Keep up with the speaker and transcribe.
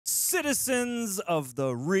Citizens of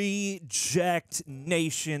the Reject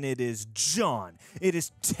Nation, it is John. It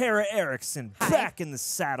is Tara Erickson back in the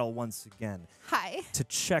saddle once again. Hi. To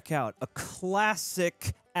check out a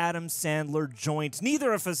classic Adam Sandler joint.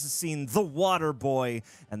 Neither of us has seen The Waterboy,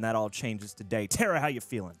 and that all changes today. Tara, how you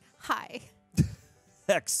feeling? Hi.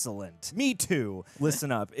 Excellent. Me too.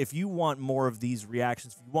 Listen up. If you want more of these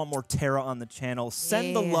reactions, if you want more Tara on the channel,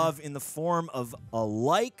 send the love in the form of a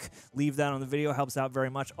like. Leave that on the video. Helps out very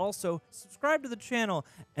much. Also, subscribe to the channel.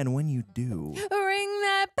 And when you do, Ring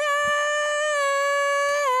that bell.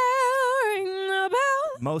 Ring the bell.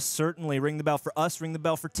 most certainly ring the bell for us, ring the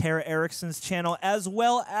bell for Tara Erickson's channel, as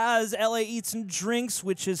well as LA Eats and Drinks,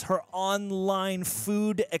 which is her online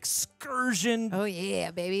food excursion. Oh,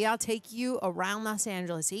 yeah, baby. I'll take you around Los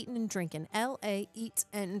Angeles eating and drinking. LA Eats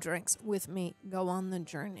and Drinks with me. Go on the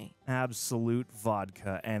journey. Absolute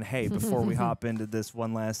vodka. And hey, before we hop into this,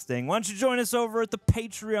 one last thing. Why don't you join us over at the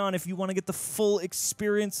Patreon if you want to get the full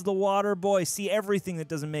experience of The Waterboy. See everything that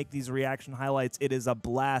doesn't make these reaction highlights. It is a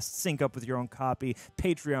blast. Sync up with your own copy.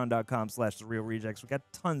 Patreon.com/TheRealRejects. We got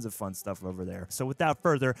tons of fun stuff over there. So without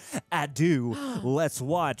further ado, let's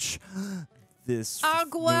watch this.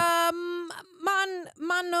 Agua.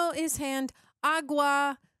 Mano is hand.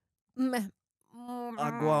 Agua.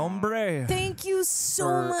 Agua hombre. Thank you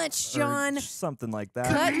so much, John. Or something like that.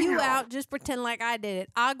 Cut you out. Just pretend like I did it.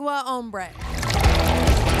 Agua hombre.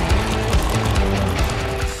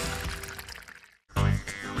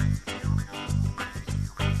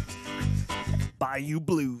 Bayou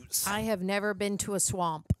Blues. I have never been to a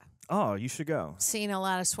swamp. Oh, you should go. Seen a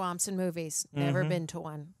lot of swamps in movies. Never been to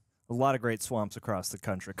one. A lot of great swamps across the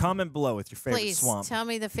country. Comment below with your favorite Please swamp. tell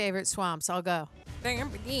me the favorite swamps. I'll go.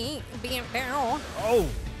 Oh,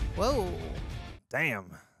 Whoa. damn.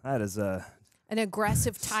 That is An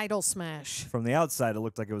aggressive title smash. from the outside, it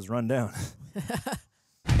looked like it was run down.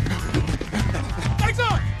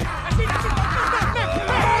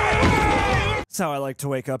 That's how I like to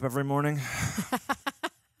wake up every morning.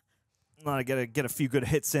 I get a few good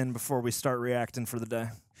hits in before we start reacting for the day.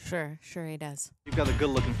 Sure he does. You've got a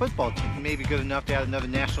good-looking football team. Maybe good enough to add another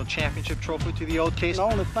national championship trophy to the old case. The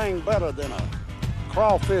only thing better than a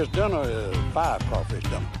crawfish dinner is 5 crawfish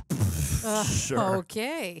dinner. Sure.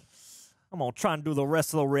 Okay. I'm gonna try and do the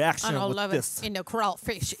rest of the reaction I with love this it in the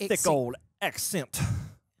crawfish. thick old accent.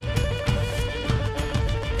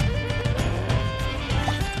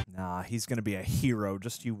 Nah, he's gonna be a hero.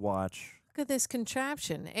 Just you watch. Look at this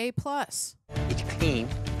contraption. A+. It's clean,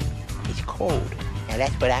 it's cold, and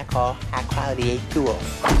that's what I call high-quality H2O.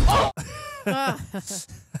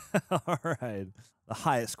 All right. The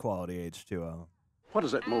highest quality H2O. What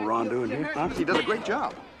is that moron doing here? Huh? He does a great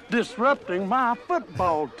job. Disrupting my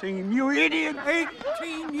football team, you idiot.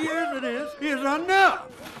 18 years of this is enough.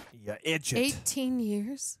 You idiot. 18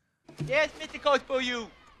 years? Yes, Mr. Coach for you.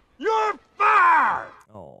 You're fired.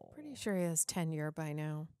 Oh. Pretty sure he has tenure by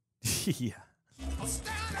now. Yeah.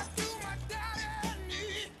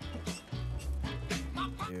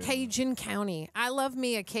 Dude. Cajun County. I love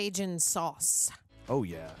me a Cajun sauce. Oh,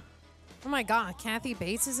 yeah. Oh my God, Kathy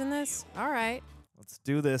Bates is in this? All right. Let's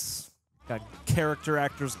do this. Got character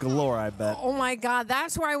actors galore, I bet. Oh my God,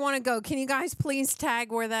 that's where I want to go. Can you guys please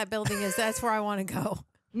tag where that building is? That's where I want to go.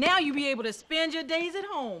 Now you'll be able to spend your days at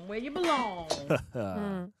home where you belong.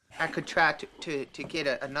 I could try to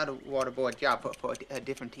get another Waterboy job for a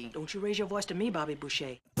different team. Don't you raise your voice to me, Bobby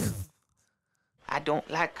Boucher. I don't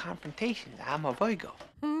like confrontations. I'm a Virgo.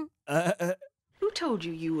 Who told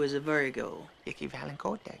you you was a Virgo? Vicky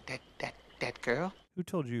Valancourt, that girl. Who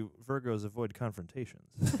told you Virgos avoid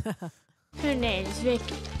confrontations? Her name's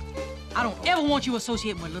Vicky. I don't ever want you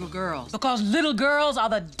associating with little girls because little girls are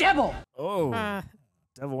the devil. Oh.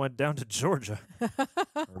 Devil went down to Georgia.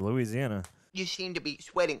 Or Louisiana. You seem to be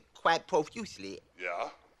sweating quite profusely. Yeah?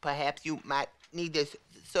 Perhaps you might need the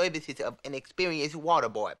services of an experienced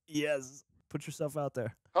Waterboy. Yes. Put yourself out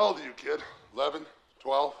there. How old are you, kid? 11?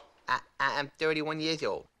 12? I am 31 years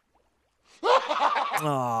old.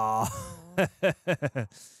 Aww. I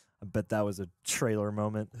bet that was a trailer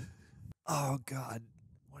moment. Oh, God.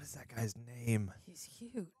 What is that guy's name? He's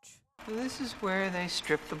huge. This is where they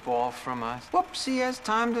strip the ball from us. Whoops, he has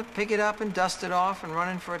time to pick it up and dust it off and run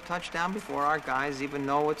in for a touchdown before our guys even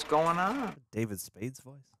know what's going on. David Spade's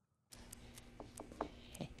voice?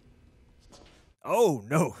 Oh,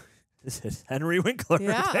 no. This is Henry Winkler.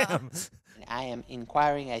 Yeah. Damn. I am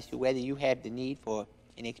inquiring as to whether you have the need for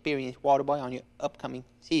an experienced Waterboy on your upcoming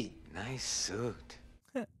season. Nice suit.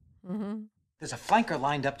 Mm-hmm. There's a flanker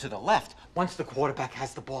lined up to the left. Once the quarterback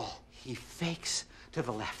has the ball, he fakes to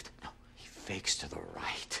the left. No, he fakes to the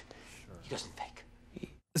right. Sure. He doesn't fake.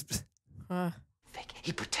 Fake.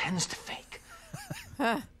 He pretends to fake.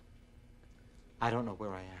 I don't know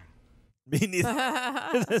where I am. Me neither.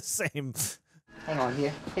 The same. Hang on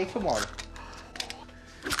here. Take some water.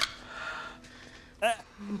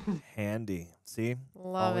 Handy. See?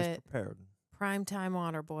 Love Always it. prepared. Primetime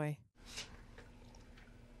Waterboy.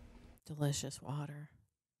 Delicious water.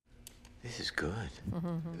 This is good.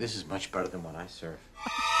 This is much better than what I serve.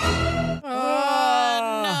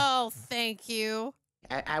 Oh, no, thank you.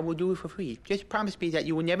 I will do it for free. Just promise me that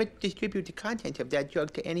you will never distribute the content of that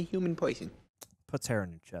drug to any human person. Puts hair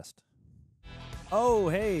in your chest. Oh,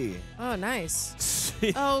 hey. Oh, nice.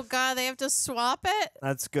 Oh, God, they have to swap it?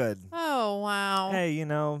 That's good. Oh, wow. Hey, you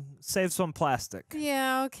know, save some plastic.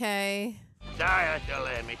 Yeah, okay. Just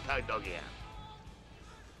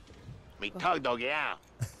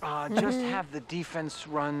have the defense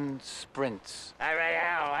run sprints.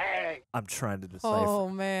 I'm trying to decipher. Oh,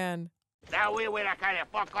 man.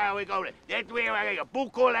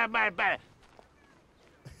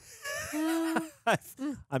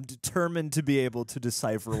 I'm determined to be able to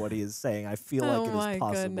decipher what he is saying. I feel like it is my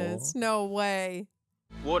possible. goodness. No way.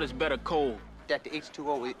 Water's better cold. That the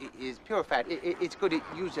H2O is purified. It's good to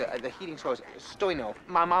use the heating source, Stoino.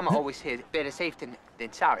 My mama always said, better safe than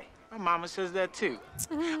sorry. My mama says that too.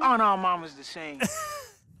 Oh, no, mama's the same.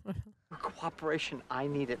 Cooperation, I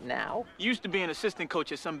need it now. He used to be an assistant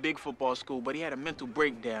coach at some big football school, but he had a mental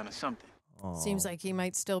breakdown or something. Seems like he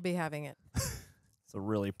might still be having it. It's a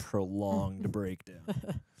really prolonged breakdown.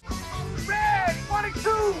 Red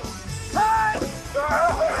 22! Time!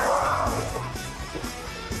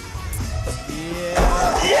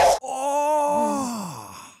 Yeah. Oh!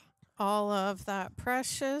 All of that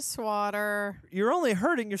precious water. You're only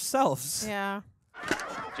hurting yourselves. Yeah.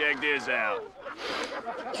 Check this out.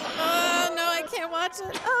 Oh, no, I can't watch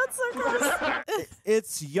it. Oh, it's so gross.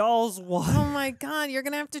 It's y'all's water. Oh, my God. You're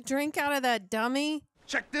going to have to drink out of that dummy.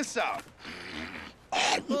 Check this out.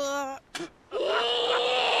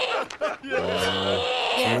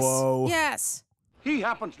 Yes. Whoa. Yes. He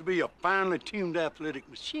happens to be a finely tuned athletic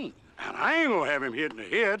machine. And I ain't gonna have him hit in the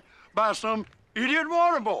head by some idiot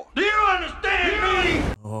water boy. Do you understand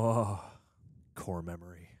me? Oh, core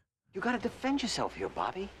memory. You gotta defend yourself here,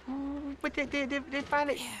 Bobby. But they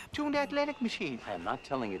finally tuned athletic machine. I am not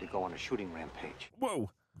telling you to go on a shooting rampage. Whoa.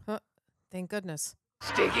 Thank goodness.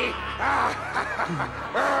 Sticky. You're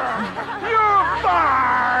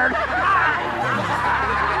fired!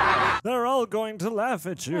 They're all going to laugh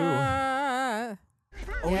at you. Oh,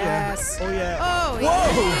 yes. Yeah. Oh, yeah. Oh, whoa!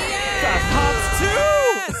 yes. That hops,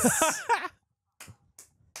 too!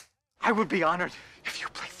 I would be honored if you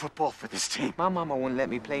played football for this team. My mama wouldn't let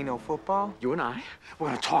me play no football. You and I, we're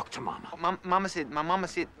gonna talk to Mama. My mama said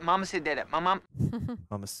that my mom.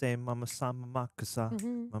 Mama say, mama sa, mama kusa.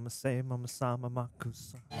 Mama say, mama sa, mama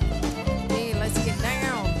kusa. Hey, let's get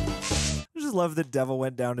down. I just love that Devil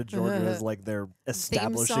Went Down to Georgia as like their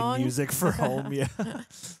establishing song? music for home. Yeah.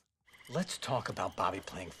 Let's talk about Bobby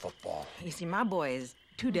playing football. You see, my boy is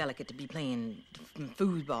too delicate to be playing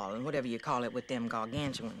foosball and whatever you call it with them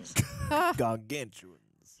gargantuans. Gargantuans.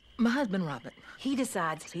 My husband, Robert, he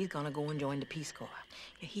decides he's gonna go and join the Peace Corps.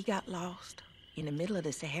 He got lost in the middle of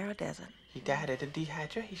the Sahara Desert. He died of the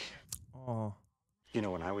dehydration. Oh. You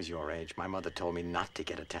know, when I was your age, my mother told me not to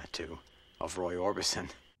get a tattoo of Roy Orbison.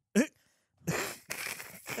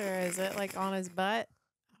 Or is it like on his butt?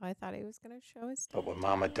 Oh, I thought he was going to show his. But what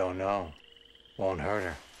Mama don't know won't hurt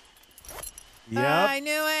her. Yep. I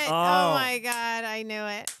knew it. Oh. Oh, my God. I knew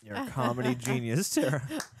it. You're a comedy genius, Tara.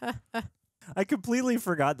 I completely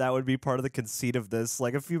forgot that would be part of the conceit of this.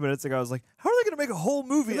 Like a few minutes ago, I was like, how are they going to make a whole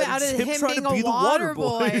movie Out out of of him trying being to be a the water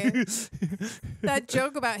boy? That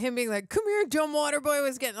joke about him being like, come here, dumb water boy,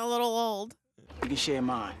 was getting a little old. You can share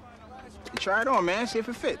mine. Try it on, man. See if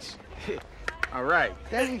it fits. All right.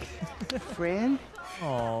 Thanks, friend.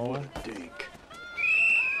 Oh. Dink.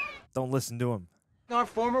 Don't listen to him. Our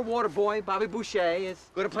former water boy, Bobby Boucher, is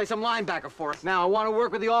going to play some linebacker for us. Now, I want to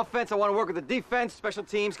work with the offense. I want to work with the defense. Special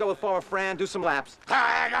teams, go with former Fran, do some laps. Oh,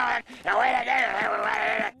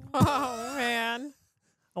 man.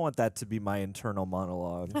 I want that to be my internal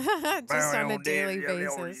monologue. Just on a daily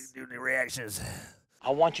basis. Do the reactions.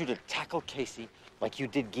 I want you to tackle Casey like you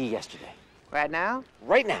did Guy yesterday. Right now?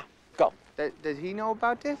 Right now. Go. Does he know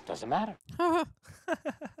about this? Doesn't matter. Come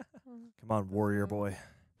on, warrior boy.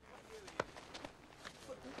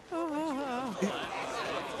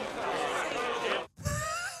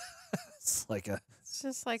 It's like a. It's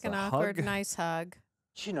just like an a awkward, hug. nice hug.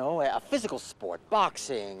 You know, a physical sport,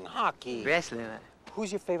 boxing, hockey. Wrestling.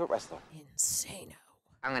 Who's your favorite wrestler? Insano.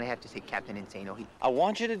 I'm gonna have to say Captain Insano. I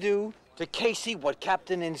want you to do to Casey what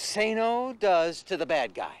Captain Insano does to the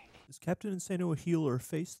bad guy. Is Captain Insano a heel or a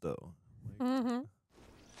face, though? Come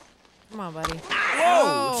on, buddy.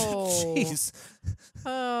 Whoa! Jeez.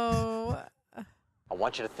 Oh. I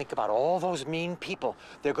want you to think about all those mean people.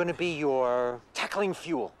 They're going to be your tackling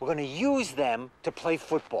fuel. We're going to use them to play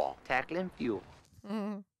football. Tackling fuel.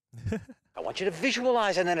 I want you to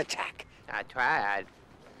visualize and then attack. I tried.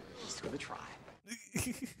 Just going to try.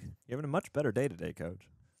 You're having a much better day today, Coach.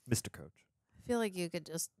 Mr. Coach. I feel like you could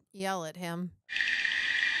just yell at him.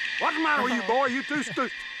 What's the matter with you, boy? You too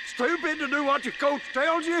stupid to do what your coach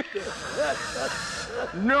tells you?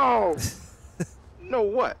 No. No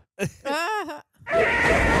what?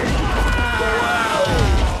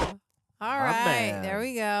 All right, there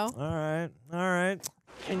we go. All right.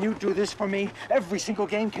 Can you do this for me? Every single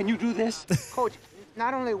game, can you do this? Coach,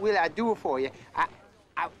 not only will I do it for you,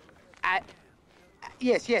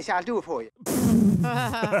 yes, I'll do it for you.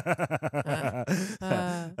 That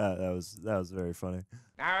was very funny.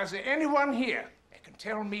 Now, is there anyone here that can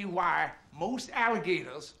tell me why most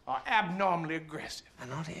alligators are abnormally aggressive? I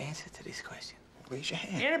know the answer to this question. Raise your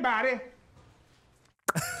hand. Anybody?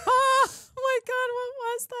 Oh my God, what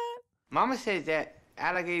was that? Mama says that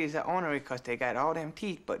alligators are ornery because they got all them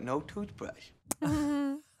teeth but no toothbrush.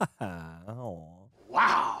 Oh.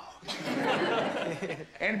 Wow.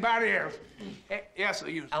 Anybody else? Yes, sir,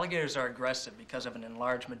 you. Alligators are aggressive because of an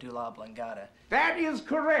enlarged medulla oblongata. That is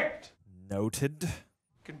correct. Noted.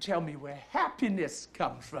 Can tell me where happiness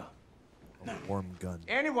comes from. A warm gun.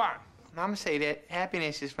 Anyone? Mama say that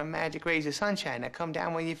happiness is from magic rays of sunshine that come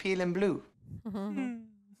down when you're feeling blue.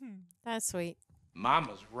 That's sweet.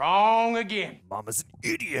 Mama's wrong again. Mama's an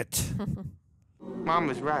idiot.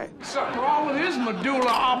 Mama's right. Something wrong with his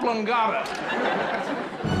medulla oblongata.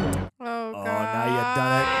 Oh, God. Now you've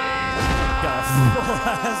done it. Got a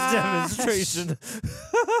full-ass demonstration.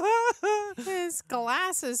 His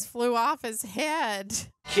glasses flew off his head.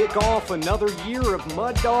 Kick off another year of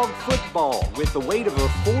Mud Dog football with the weight of a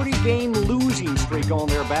 40-game losing streak on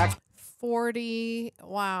their back. 40.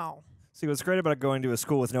 Wow. See, what's great about going to a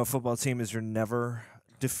school with no football team is you're never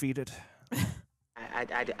defeated.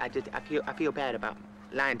 I feel bad about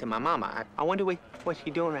lying to my mama. I wonder what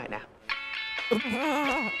she's doing right now.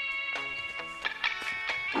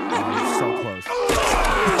 Oh, so close.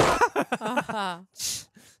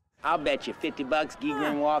 I'll bet you $50 Guy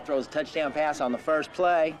Grimoire throws a touchdown pass on the first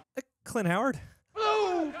play. Clint Howard.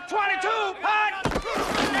 Blue 22, hot!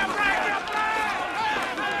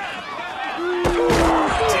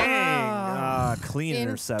 Dang. Clean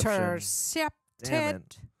interception. Intercepted. Damn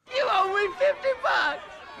it. You owe me $50. You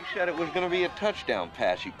said it was going to be a touchdown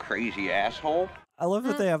pass, you crazy asshole. I love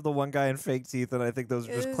that they have the one guy in fake teeth, and I think those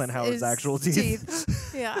are just Clint Howard's actual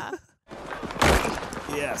teeth. Yeah.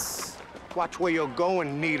 Yes. Watch where you're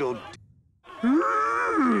going, needle.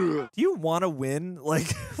 Do you want to win?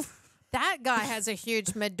 Like, That guy has a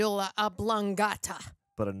huge medulla oblongata.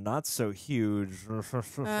 but a not so huge.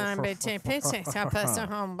 I'm between pitching to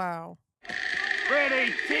hombo. Red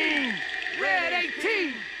 18! Red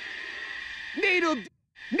 18!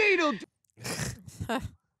 Needle!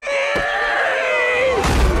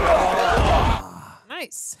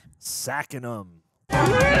 Nice. Sacking them.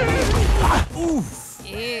 Oof.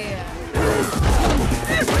 Yeah.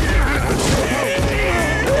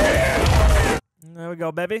 There we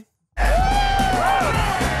go, baby.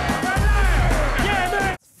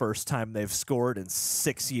 First time they've scored in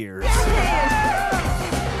 6 years.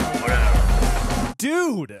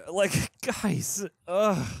 Dude, like, guys,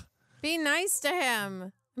 ugh. Be nice to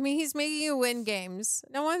him. I mean, he's making you win games.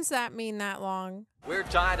 No one's that mean that long. We're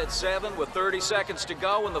tied at 7 with 30 seconds to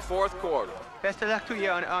go in the fourth quarter. Best of luck to you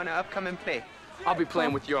on the upcoming play. I'll be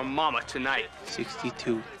playing with your mama tonight.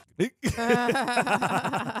 62.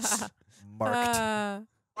 Marked.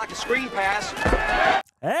 Like a screen pass.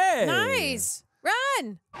 Hey! Nice.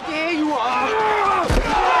 Run. There you are.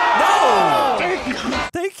 No!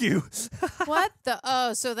 Thank you. What the?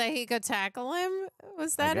 Oh, so that he could tackle him?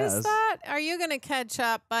 Was that his guess. thought? Are you going to catch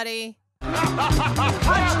up, buddy? Whoa!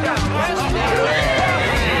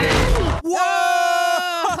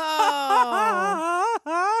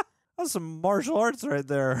 That's some martial arts right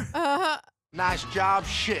there. Nice job,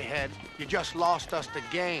 shithead. You just lost us the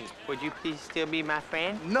game. Would you please still be my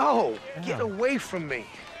friend? No! Get away from me.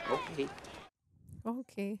 Okay.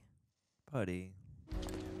 Okay. Buddy.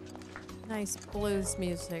 Nice blues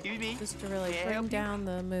music. Just to really bring down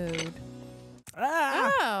the mood.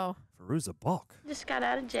 Ah! Oh. Veruza Balk. Just got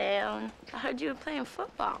out of jail, and I heard you were playing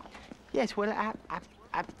football. Yes, well,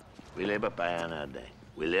 We live up by another day.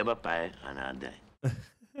 We live up by another day.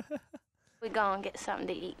 We go and get something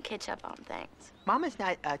to eat, catch up on things. Mama's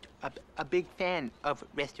not a big fan of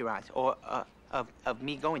restaurants or of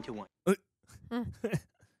me going to one.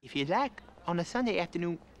 If you like, on a Sunday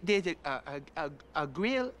afternoon, there's a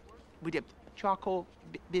grill with a charcoal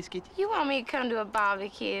biscuit. You want me to come to a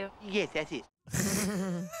barbecue? Yes, that's it.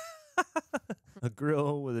 A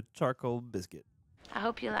grill with a charcoal biscuit. I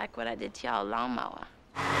hope you like what I did to y'all lawnmower.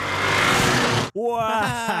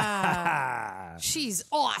 Wow. She's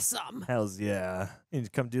awesome. Hells yeah. You need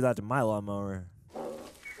to come do that to my lawnmower.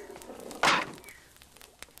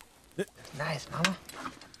 Nice, Mama.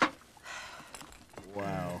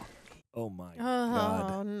 Wow. Oh my Oh,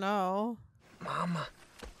 God. no. Mama,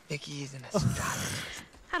 Vicky is an astrologist.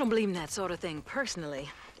 I don't believe in that sort of thing personally.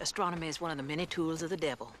 Astronomy is one of the many tools of the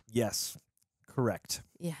devil. Yes. Correct.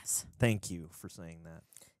 Yes. Thank you for saying that.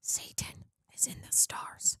 Satan is in the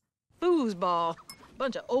stars. Foosball.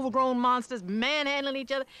 Bunch of overgrown monsters manhandling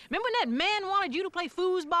each other. Remember when that man wanted you to play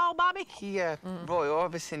foosball, Bobby? He, Roy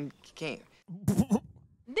Orbison came. Did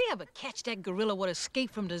they ever catch that gorilla what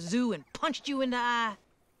escaped from the zoo and punched you in the eye?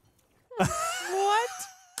 What?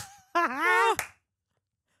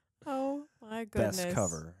 Oh, my goodness. Best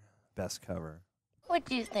cover. Best cover. What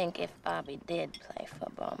do you think if Bobby did play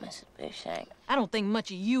football, Mrs. Boucher? I don't think much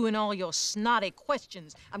of you and all your snotty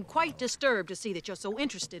questions. I'm quite disturbed to see that you're so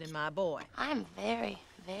interested in my boy. I'm very,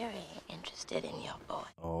 very interested in your boy.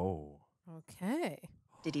 Oh. Okay.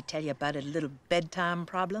 Did he tell you about a little bedtime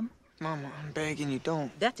problem? Mama, I'm begging you,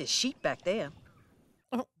 don't. That's his sheet back there.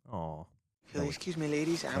 Oh. Excuse me,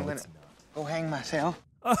 ladies. I'm gonna go hang myself.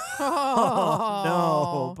 Oh,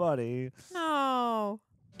 no, buddy. No.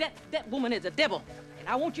 That woman is a devil, and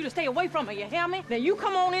I want you to stay away from her, you hear me? Now you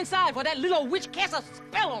come on inside for that little witch casts a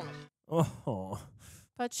spell on us. Oh.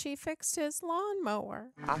 But she fixed his lawnmower.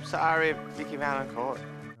 I'm sorry, Vicky Valancourt.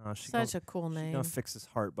 Oh, Such a cool name. She's gonna fix his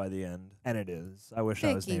heart by the end. And it is. I wish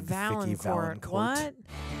I was Vicky named Vicky Valancourt. Valancourt. What?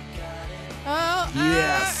 Oh,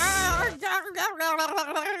 Yes.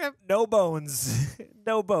 No bones.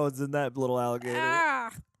 No bones in that little alligator.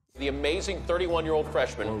 The amazing 31-year-old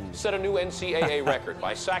freshman set a new NCAA record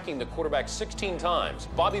by sacking the quarterback 16 times.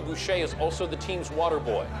 Bobby Boucher is also the team's water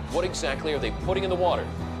boy. What exactly are they putting in the water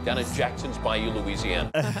down at Jackson's Bayou,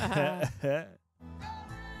 Louisiana?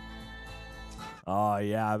 Oh,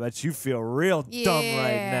 yeah. I bet you feel real dumb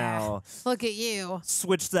right now. Look at you.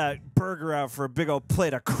 Switch that burger out for a big old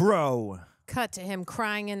plate of crow. Cut to him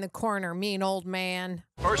crying in the corner, mean old man.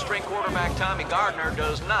 First-string quarterback Tommy Gardner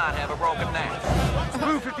does not have a broken neck.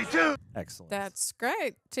 Spoof 52. Excellent. That's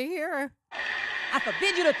great to hear. I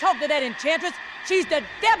forbid you to talk to that enchantress. She's the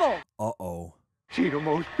devil. Uh-oh. She's the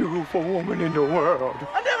most beautiful woman in the world.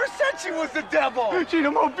 I never said she was the devil. She's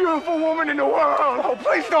the most beautiful woman in the world. Oh,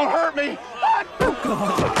 please don't hurt me. Oh,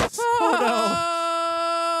 God.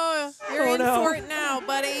 Oh, you're in no. for it now,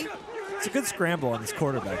 buddy. It's a good scramble on this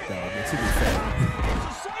quarterback, though. I mean, to be fair.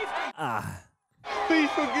 Please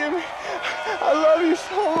forgive me. I love you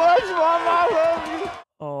so much, Mama. I love you.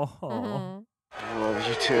 Oh. I love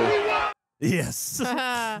you too. Yes.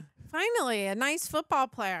 Finally, a nice football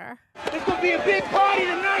player. There's gonna be a big party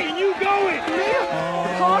tonight, and you going?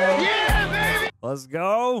 Yeah, baby. Let's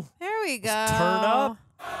go. There we go. Let's turn up.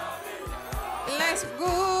 Let's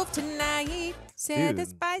groove tonight. Said the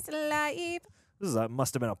Dude. spice of life. This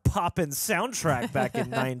must have been a poppin' soundtrack back in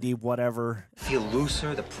 90 whatever. Feel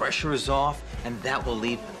looser, the pressure is off, and that will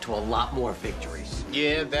lead to a lot more victories.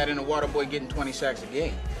 Yeah, that and a Waterboy getting 20 sacks a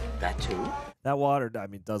game. That too? That water, I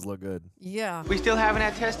mean, does look good. Yeah. We still having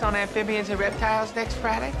that test on amphibians and reptiles next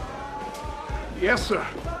Friday? Yes, sir.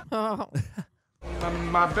 Oh.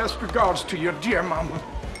 My best regards to your dear mama.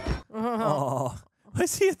 Oh. Why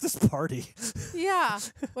is he at this party? Yeah.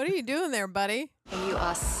 What are you doing there, buddy? You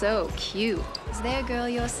are so cute. Is there a girl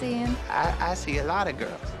you're seeing? I see a lot of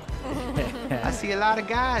girls. I see a lot of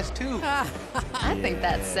guys, too. I think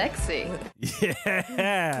that's sexy.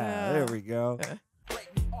 Yeah. There we go.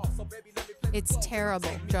 It's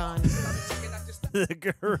terrible, John. The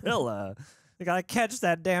gorilla. You gotta catch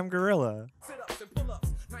that damn gorilla.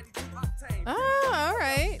 Oh, all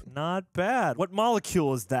right. Not bad. What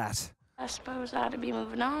molecule is that? I suppose I ought to be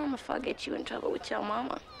moving on before I get you in trouble with your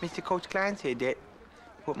mama. Mr. Coach Klein said that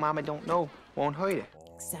what Mama don't know won't hurt her.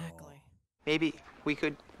 Exactly. Maybe we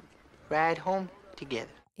could ride home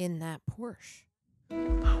together. In that Porsche.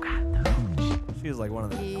 She was like one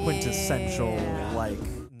of the quintessential, like,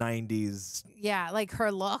 90s. Yeah, like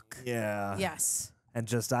her look. Yeah. Yes. And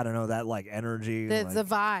just, I don't know, that, like, energy. The like,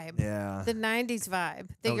 vibe. Yeah. The 90s vibe.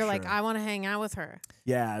 That you're like, sure. I want to hang out with her.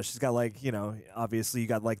 Yeah, she's got, like, you know, obviously you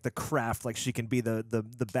got, like, the craft. Like, she can be the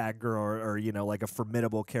bad girl or, you know, like a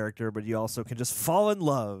formidable character, but you also can just fall in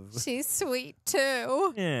love. She's sweet,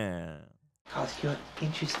 too. Yeah. Because you're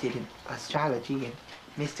interested in astrology and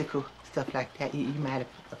mystical stuff like that, you might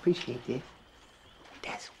appreciate this.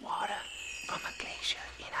 That's water from a glacier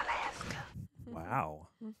in Alaska. Wow.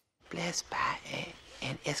 Blessed by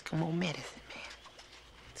an Eskimo medicine man.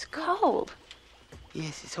 It's cold.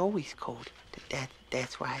 Yes, it's always cold.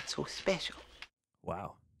 That's why it's so special.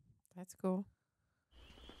 Wow. That's cool.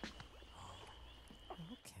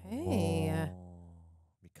 Okay.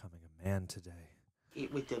 Becoming a man today.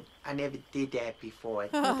 I never did that before.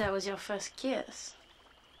 But that was your first kiss.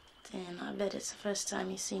 Then I bet it's the first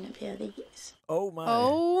time you've seen a pair of these. Oh my.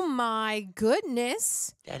 Oh my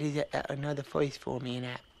goodness. That is another first for me, and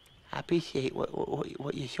I appreciate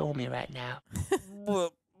what you're showing me right now.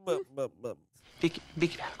 Vicky,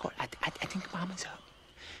 I think Mama's up.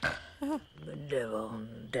 The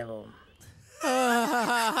devil.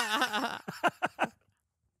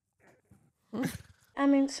 I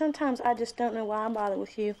mean, sometimes I just don't know why I bother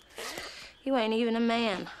with you. You ain't even a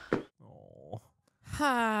man.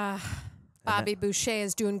 Bobby Boucher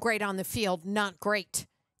is doing great on the field, not great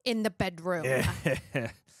in the bedroom.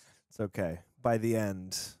 It's okay. By the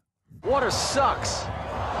end. Water sucks.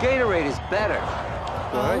 Gatorade is better.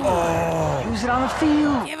 Oh. Use it on the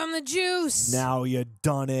field. Give him the juice. Now you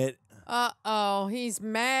done it. Uh-oh, he's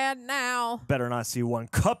mad now. Better not see one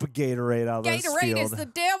cup of Gatorade out of this field. Gatorade is the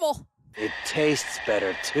devil. It tastes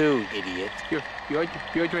better too, idiot.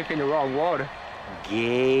 You're drinking the wrong water.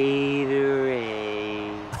 Gatorade.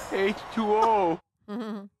 H2O.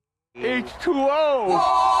 H2O.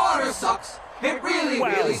 Water sucks. It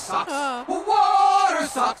really sucks. Water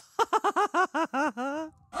sucks.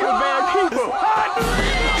 You're bad people.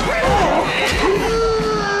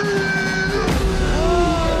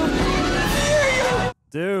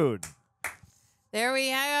 Dude. There we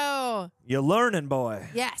go. You're learning, boy.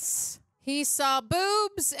 Yes. He saw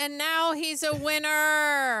boobs, and now he's a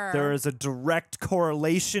winner. There is a direct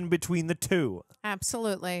correlation between the two.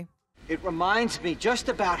 Absolutely. It reminds me just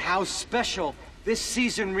about how special this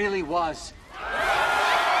season really was. All right.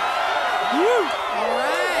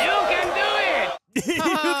 You can do it. You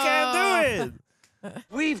can do it.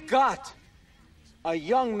 We've got a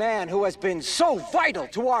young man who has been so vital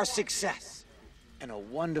to our success and a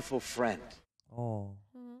wonderful friend. Oh.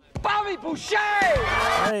 Bobby Boucher!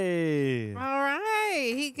 Hey. All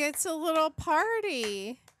right. He gets a little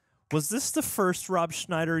party. Was this the first Rob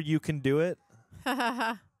Schneider You Can Do It?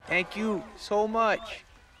 Thank you so much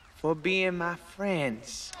for being my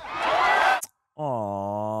friends.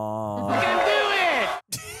 Aww. You can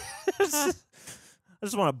do it. I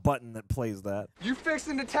just want a button that plays that. You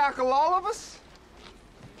fixing to tackle all of us?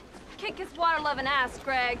 Kick his water-loving ass,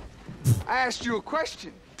 Greg. I asked you a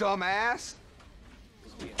question, dumbass.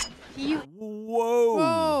 Whoa.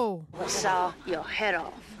 Whoa. Saw your head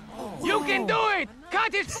off. You can do it.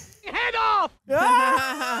 Cut his head off.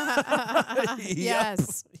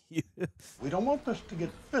 Yes. We don't want this to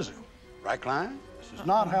get physical, right, Klein? This is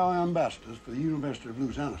not how ambassadors for the University of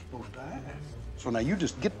Louisiana are supposed to act. So now you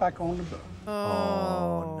just get back on the bus.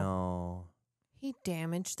 Oh, no. He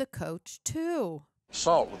damaged the coach, too.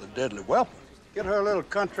 Assault with a deadly weapon. Get her little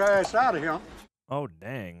country ass out of here. Oh,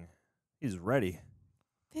 dang. He's ready.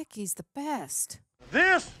 Vicky's the best.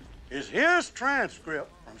 This is his transcript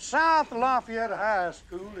from South Lafayette High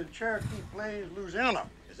School in Cherokee Plains, Louisiana.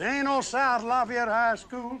 There ain't no South Lafayette High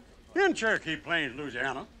School in Cherokee Plains,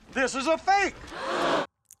 Louisiana. This is a fake.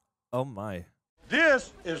 Oh, my.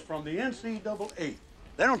 This is from the NCAA.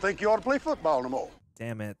 They don't think you ought to play football no more.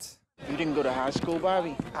 Damn it. You didn't go to high school,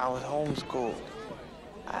 Bobby? I was homeschooled.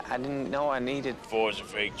 I didn't know I needed Forge a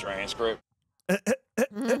fake transcript.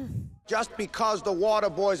 Just because the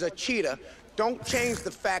Waterboy's a cheater, don't change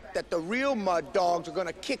the fact that the real Mud Dogs are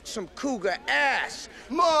gonna kick some cougar ass.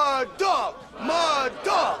 Mud Dog! Mud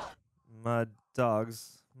Dog! Mud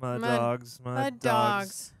dogs. Mud dogs. Mud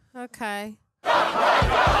dogs. Okay.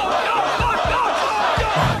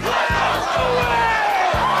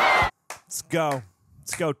 Let's go.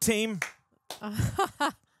 Let's go, team.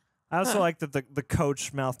 I also like that the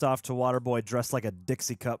coach mouthed off to Waterboy dressed like a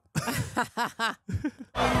Dixie cup.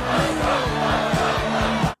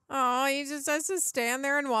 Oh, he just has to stand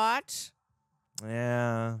there and watch.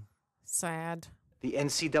 Yeah. Sad. The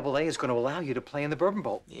NCAA is going to allow you to play in the Bourbon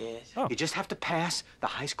Bowl. Yes. You just have to pass the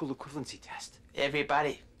high school equivalency test.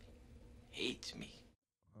 Everybody hates me.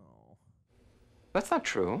 That's not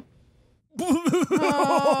true.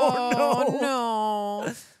 Oh,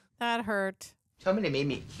 no. That hurt. Somebody made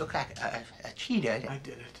me look like a cheater. I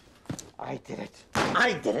did it. I did it.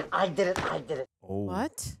 I did it. I did it. I did it. Oh.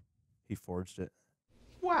 What? He forged it.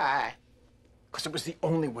 Why? Because it was the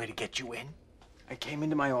only way to get you in. I came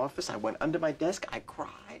into my office, I went under my desk, I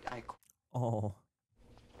cried, Oh.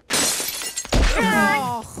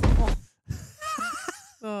 Oh.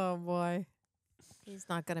 Oh, boy. He's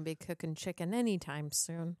not going to be cooking chicken anytime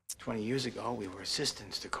soon. 20 years ago, we were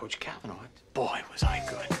assistants to Coach Kavanaugh. Boy, was I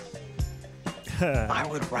good. I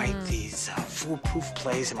would write these foolproof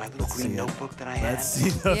plays in my little green notebook that I had. Let's see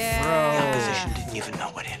the Yeah. The opposition didn't even know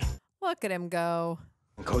what hit him. Look at him go.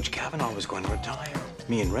 When Coach Kavanaugh was going to retire,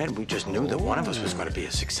 me and Red, we just knew that one of us was going to be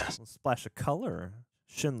a success. A splash of color.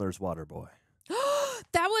 Schindler's Waterboy.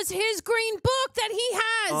 That was his green book that he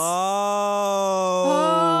has. Oh.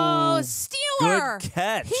 Oh, stealer. Good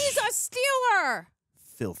catch. He's a stealer.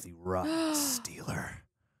 Filthy, rotten stealer.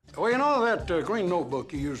 Well, you know that green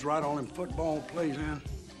notebook you used to write all them football plays in?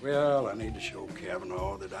 Well, I need to show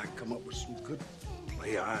Kavanaugh that I can come up with some good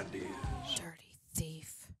play ideas. Dirty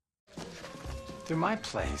thief. They're my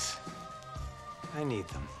plays. I need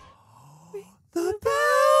them. The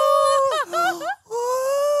bell!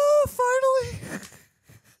 Oh, finally!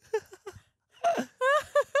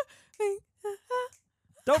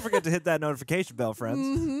 Don't forget to hit that notification bell,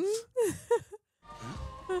 friends.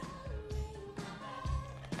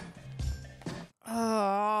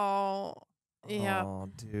 Oh, yeah. Oh,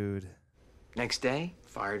 dude. Next day,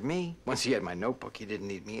 fired me. Once he had my notebook, he didn't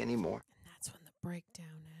need me anymore. That's when the breakdown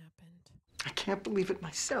happened. I can't believe it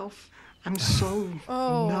myself. I'm so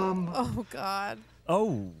numb. Oh, God.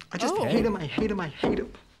 Oh. I just hate him. I hate him. I hate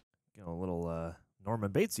him. Got a little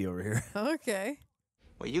Norman Batesy over here. Okay.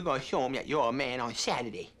 Well, you're gonna show him that you're a man on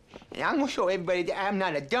Saturday. And I'm gonna show everybody that I'm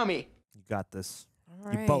not a dummy. You got this.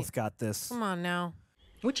 All You right. both got this. Come on now.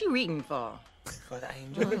 What you reading for? Because I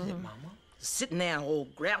enjoy it, Mama. Sitting there all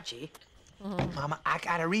grouchy. Mama, I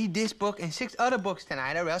gotta read this book and 6 other books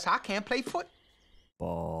tonight, or else I can't play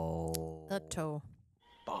Ball. The toe.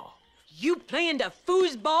 football. You playing the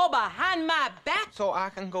foosball behind my back? So I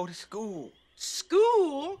can go to school.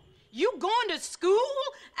 School? You going to school?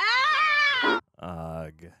 Ah!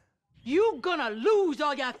 Ugh. You gonna lose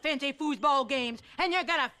all your fancy foosball games, and you're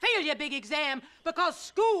gonna fail your big exam because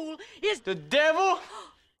school is the devil.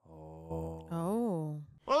 Oh.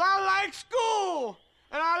 Well, I like school,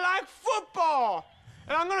 and I like football,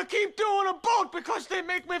 and I'm gonna keep doing them both because they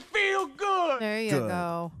make me feel good. There you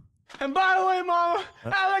go. And by the way, Mama,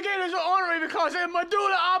 alligators are ornery because they're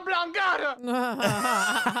Medulla Oblongata.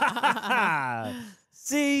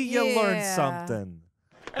 See, you learned something.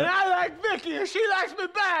 And I like Vicky, and she likes me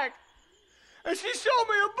back. And she showed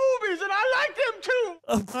me her boobies, and I like them too.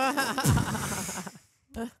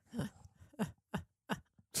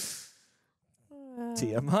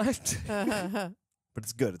 TMI. But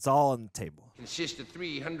it's good. It's all on the table. Consists of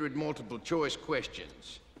 300 multiple choice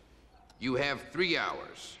questions. You have 3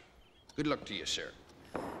 hours. Good luck to you, sir.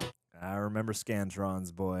 I remember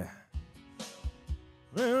Scantrons, boy.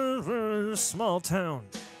 Small town.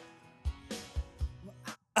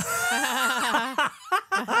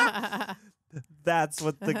 That's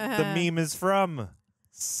what the meme is from.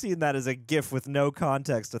 Seen that as a GIF with no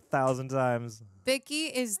context 1,000 times. Vicky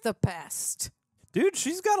is the best. Dude,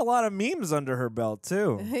 she's got a lot of memes under her belt,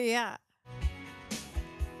 too. Yeah.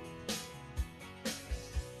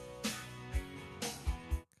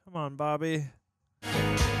 Come on, Bobby. I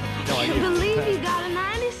can't believe you got a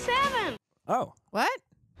 97. Oh. What?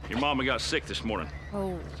 Your mama got sick this morning.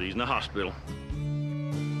 Oh. She's in the hospital.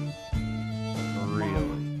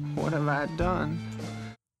 Really? What have I done?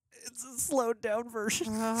 It's a slowed down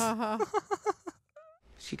version.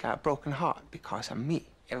 She got a broken heart because of me.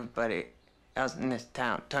 Everybody else in this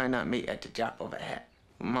town turned on me at the drop of a hat.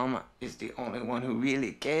 Mama is the only one who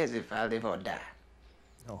really cares if I live or die.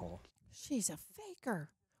 Oh. She's a faker.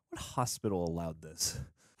 What hospital allowed this?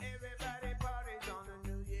 Made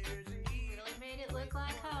it look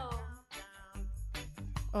like home.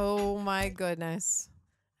 Oh my goodness.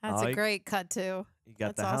 That's a great cut too. You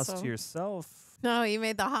got That's the house awesome. to yourself. No, you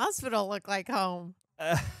made the hospital look like home.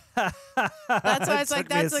 That's why it's like,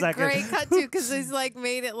 that's a great cut too, because he's like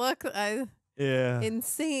made it look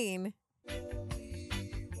insane.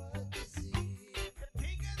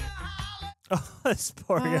 Oh, this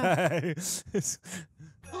poor guy.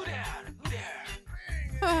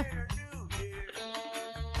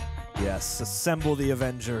 Yes, assemble the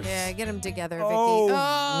Avengers. Yeah, get them together, Vicky. Oh,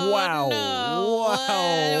 Oh, wow. no.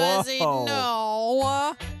 Wow. What does he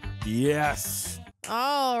know? Yes.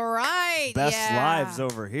 All right. Best yeah. lives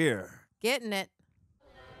over here. Getting it.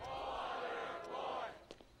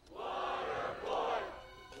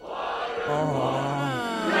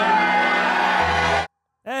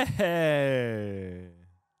 Hey.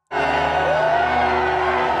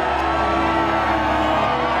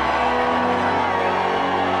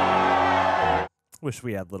 Wish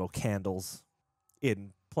we had little candles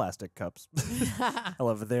in plastic cups. I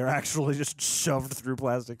love it. They're actually just shoved through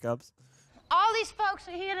plastic cups. All these folks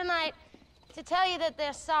are here tonight to tell you that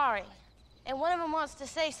they're sorry. And one of them wants to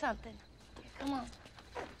say something. Come on.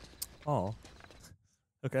 Oh.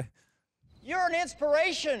 Okay. You're an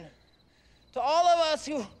inspiration to all of us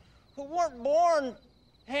who weren't born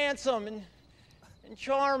handsome and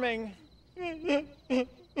charming. It's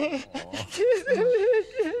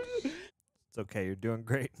okay. You're doing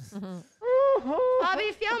great. Bobby,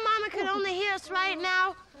 if your mama could only hear us right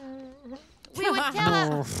now, we would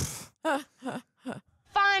tell her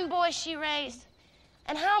fine boy she raised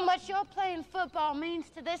and how much your playing football means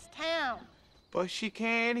to this town. But she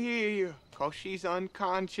can't hear you, 'cause she's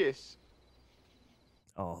unconscious.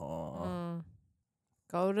 Oh.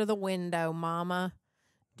 Go to the window, Mama.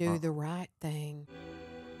 Do the right thing.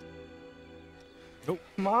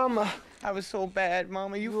 Mama, I was so bad,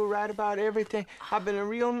 Mama. You were right about everything. I've been a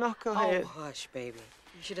real knucklehead. Oh, hush, baby.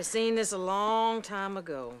 You should have seen this a long time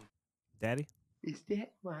ago. Daddy? Is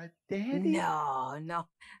that my daddy? No.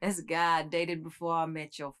 That's a guy I dated before I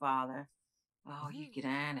met your father. Oh, you could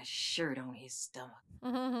iron a shirt on his stomach.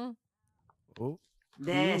 Oh.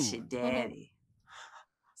 That's your daddy.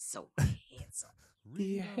 So handsome.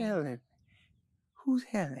 Dear Helen. Who's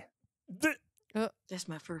Helen? That's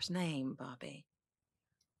my first name, Bobby.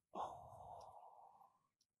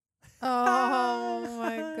 Oh,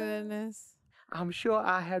 my goodness. I'm sure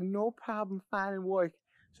I have no problem finding work,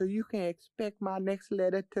 so you can expect my next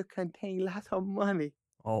letter to contain lots of money.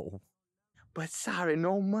 Oh. But sorry,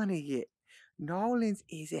 no money yet. New Orleans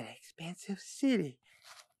is an expensive city.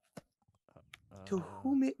 To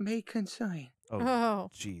whom it may concern. Oh,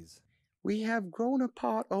 jeez. We have grown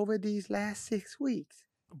apart over these last 6 weeks.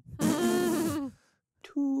 2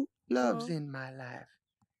 loves in my life.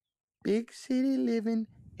 Big city living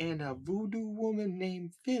and a voodoo woman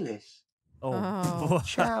named Phyllis. Oh.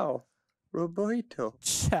 Ciao, Roberto.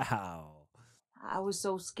 Ciao. I was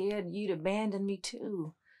so scared you'd abandon me,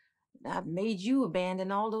 too. I've made you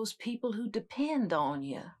abandon all those people who depend on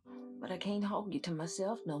you. But I can't hold you to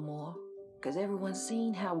myself no more, because everyone's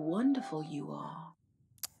seen how wonderful you are.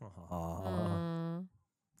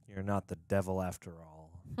 You're not the devil after all.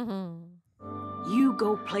 You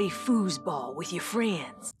go play foosball with your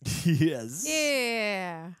friends. Yes.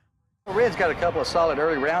 Yeah. Red's got a couple of solid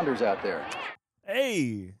early rounders out there.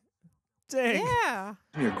 Hey. Dang. Yeah.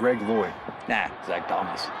 You're Greg Lloyd. Nah, Zach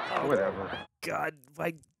Thomas. Whatever. God,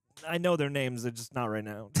 I know their names. They're just not right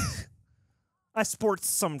now. I sports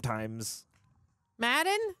sometimes.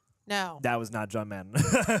 Madden? No. That was not John Madden.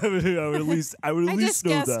 I would at least know that. I just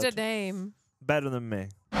guessed a name. Better than me.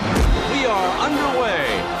 We are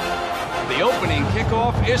underway. The opening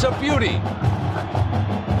kickoff is a beauty.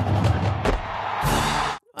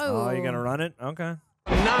 Oh, you're going to run it? Okay.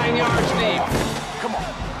 9 yards deep. Come on.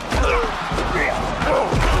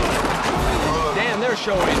 Dan, they're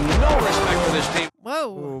showing no respect for this team.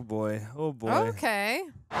 Whoa. Oh, boy. Oh, boy. Okay.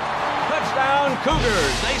 Touchdown,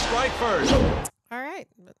 Cougars. They strike first. All right.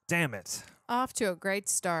 Damn it. Off to a great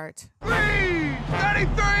start.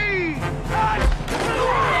 33!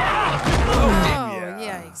 Oh,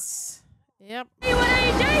 yikes. Yep.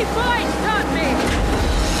 UAD boys got me!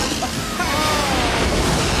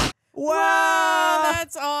 Wow!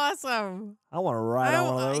 That's awesome. I want to ride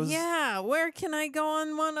on one of those. Yeah, where can I go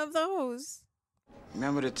on one of those?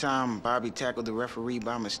 Remember the time Bobby tackled the referee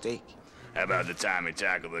by mistake? How about the time he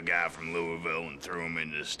tackled the guy from Louisville and threw him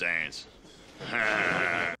into the stands?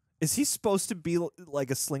 Is he supposed to be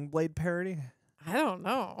like a Sling Blade parody? I don't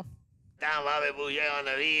know. Down Bobby Boucher on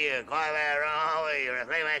the field, quarterback wrong way,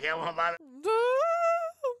 referee might come on Bobby.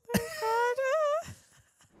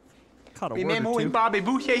 Caught a Remember word or when two. Bobby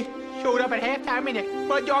Boucher showed up at halftime and the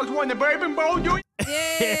Mud Dogs won the Bourbon Bowl? Yeah,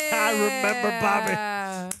 I remember Bobby.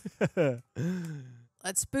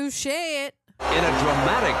 Let's boucher it. In a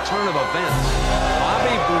dramatic turn of events,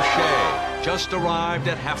 Bobby Boucher just arrived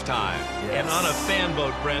at halftime. And on a fan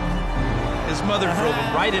boat, Brent. His mother drove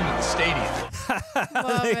him right into the stadium.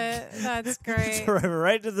 Love it. That's great.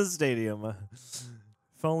 Right to the stadium.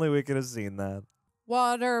 If only we could have seen that.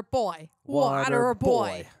 Water boy. Water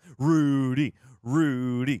boy. Rudy.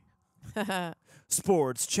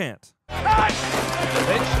 Sports chant.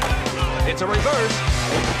 Pitch. It's a reverse.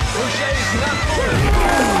 Boucher's not for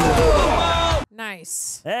it.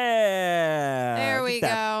 Nice. Yeah. There we Get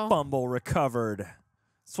that go. Fumble recovered.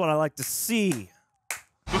 That's what I like to see.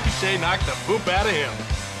 Boucher knocked the poop out of him.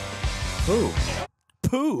 Poo.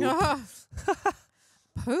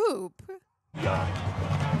 Poop.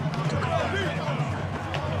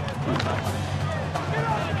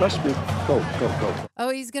 Trust me. Go. Oh,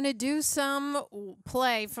 he's going to do some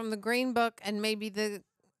play from the Green Book, and maybe the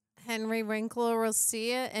Henry Winkler will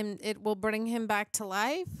see it, and it will bring him back to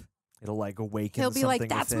life? It'll like awaken. He'll be something like,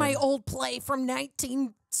 "That's within. my old play from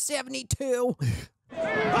 1972."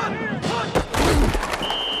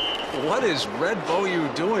 What is Red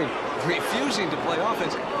Boyu doing? Refusing to play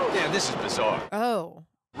offense? Yeah, this is bizarre. Oh.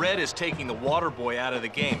 Red is taking the Waterboy out of the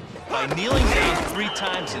game. By kneeling down 3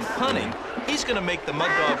 times and punting, he's going to make the Mud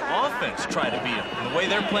Dog offense try to beat him. And the way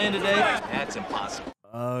they're playing today, that's impossible.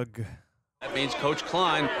 Ugh. That means Coach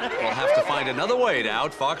Klein will have to find another way to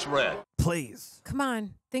outfox Red. Please. Come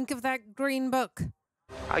on, think of that green book.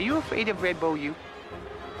 Are you afraid of Red Boyu?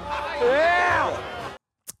 Yeah.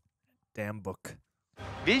 Damn book.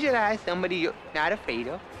 Visualize somebody you're not afraid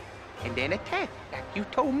of, and then attack, like you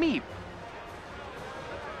told me.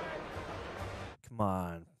 Come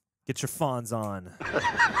on. Get your fawns on.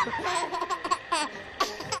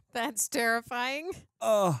 That's terrifying.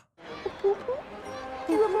 Now,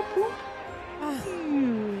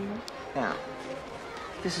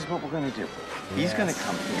 this is what we're gonna do. He's gonna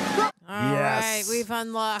come here. All right, we've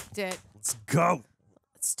unlocked it. Let's go.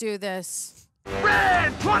 Let's do this.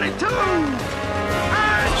 Red 22!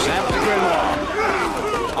 Snap the Grimwall.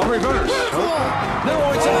 A reverse. No,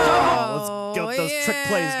 it's let's get those trick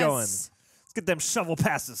plays going. Let's get them shovel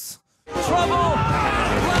passes. Trouble!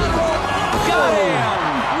 Got him!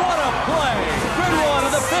 What a play! Grimwall to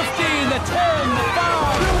the 15, the 10, the 5.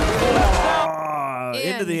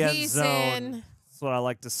 Into the end he's zone. in. That's what I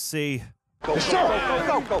like to see. Go.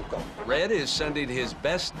 Red is sending his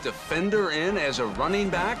best defender in as a running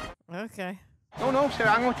back. Okay. No, sir.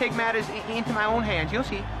 I'm going to take matters into my own hands. You'll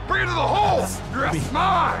see. Bring it to the hole! You're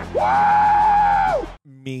mine! Woo!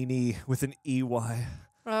 Meanie with an EY.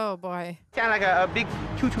 Oh, boy. Sound like a big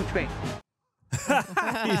choo-choo train.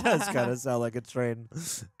 He does kind of sound like a train.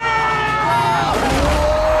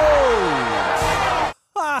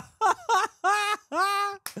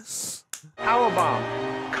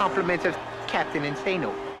 Powerbomb. Compliments of Captain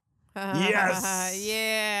Insano. Yes.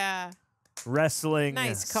 Yeah. Wrestling.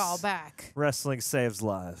 Nice call back. Wrestling saves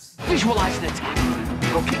lives. Visualize an attack.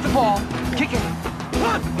 Go kick the ball. Kick it.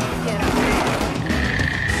 Run!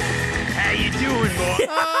 How you doing, boy?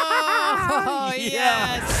 Oh,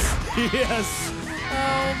 yes. Yes.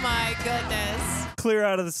 Oh, my goodness. Clear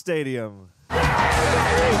out of the stadium. That's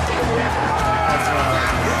what I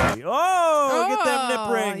like to see. Oh, get them nip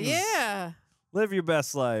rings. Yeah. Live your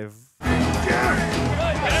best life.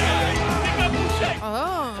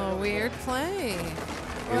 Oh, weird play.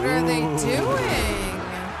 What are they doing?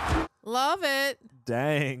 Love it.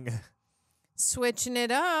 Dang. Switching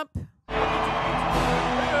it up.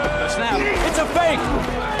 The snap. It's a fake.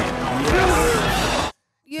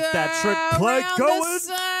 Yeah. That trick play around going. the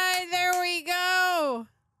side. There we go.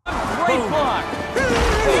 Great block.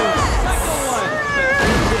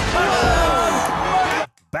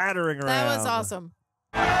 Battering around. That was awesome.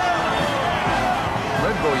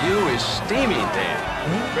 Red Boyu is steaming, Dan.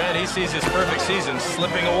 Red, he sees his perfect season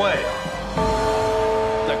slipping away.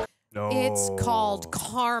 No. It's called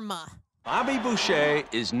karma. Bobby Boucher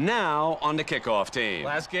is now on the kickoff team.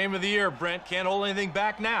 Last game of the year, Brent. Can't hold anything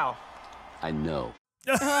back now. I know.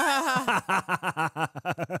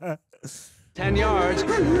 10 yards.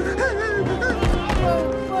 It's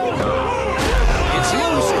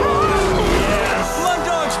loose. Yes. Mud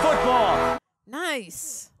Dogs football.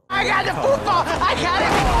 Nice. I got the football. I got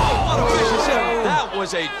it. That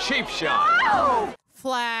was a cheap shot.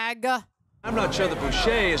 Flag. I'm not sure that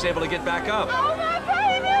Boucher is able to get back up.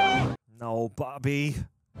 No, Bobby.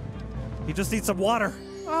 He just needs some water.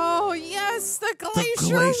 Oh, yes, the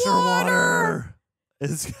glacier, water.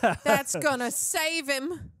 That's gonna save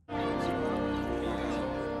him.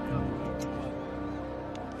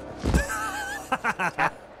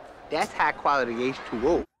 That's high quality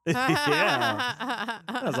H2O. Yeah.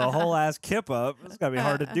 That's a whole ass kip up. It's gotta be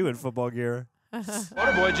hard to do in football gear.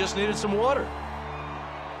 Waterboy just needed some water.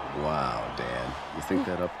 Wow, Dan. You think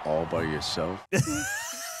that up all by yourself?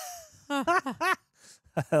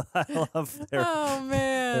 I love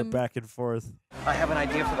their back and forth. I have an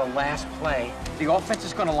idea for the last play. The offense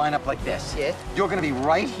is going to line up like this. Yes. You're going to be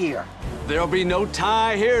right here. There'll be no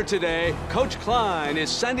tie here today. Coach Klein is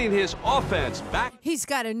sending his offense back. He's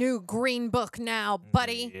got a new green book now,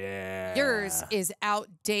 buddy. Yeah. Yours is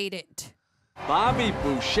outdated. Bobby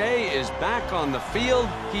Boucher is back on the field.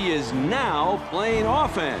 He is now playing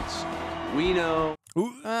offense. We know.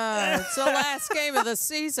 It's the last game of the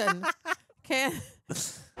season. Can't.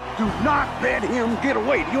 Do not let him get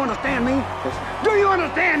away. Do you understand me? Do you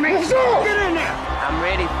understand me? Let's go. Get in there. I'm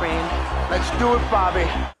ready, friend. Let's do it, Bobby.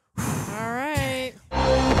 All right.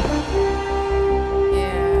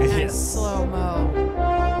 Yeah, nice slow-mo.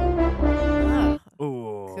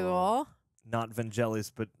 Ooh. Cool. Not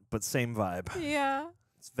Vangelis, but same vibe. Yeah.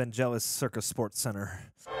 It's Vangelis Circus Sports Center.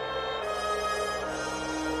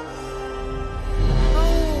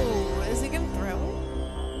 Oh, is he gonna throw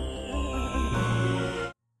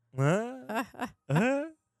it?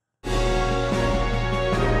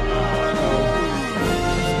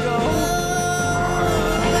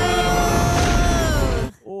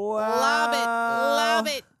 Lob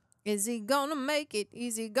it. Is he gonna make it?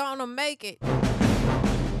 Is he gonna make it?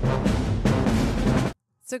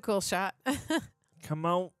 It's a cool shot. Come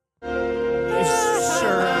on. Sure.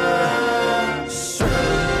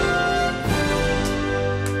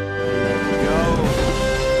 There we go.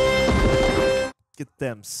 Get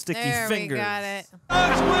them sticky fingers. We got it.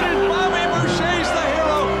 Let's win it. Bobby Boucher's the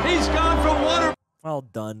hero. He's gone from water. Well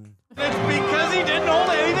done. It's because he didn't hold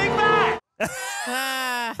anything back.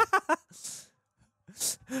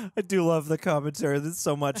 I do love the commentary. There's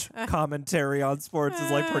so much commentary on sports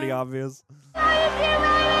is like pretty obvious.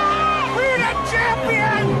 We're the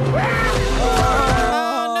champions!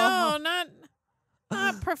 Oh, no,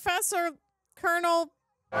 not Professor Colonel.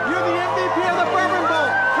 You're the MVP of the Bourbon Bowl.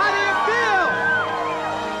 How do you feel?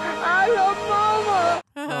 I love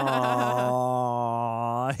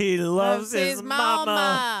Aww, Mama. he loves his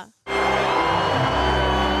mama.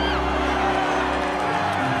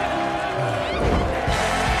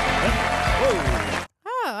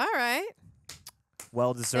 Oh, all right.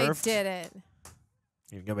 Well deserved. They did it.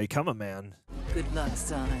 You're gonna become a man. Good luck,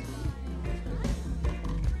 son.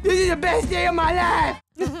 This is the best day of my life.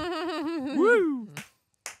 Woo!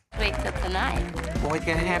 Wait till tonight. What's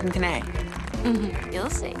gonna happen tonight? You'll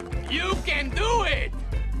see. You can do it!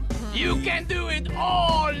 You can do it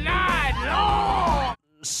all night long!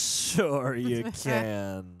 Sure you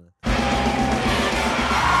can.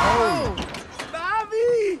 Oh.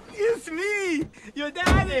 Bobby, it's me, your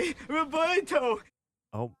daddy, Roberto.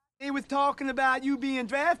 Oh. He was talking about you being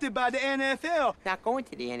drafted by the NFL. Not going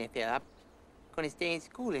to the NFL. I'm going to stay in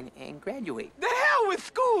school and graduate. The hell with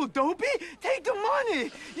school, dopey. Take the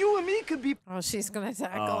money. You and me could be... Oh, she's going to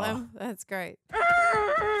tackle him. That's great. Yeah.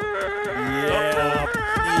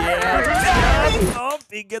 Oh,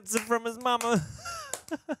 he gets it from his mama.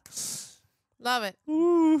 Love it.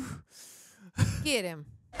 Ooh. Get him.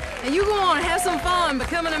 And you go on and have some fun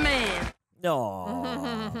becoming a man.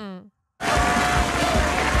 Aww.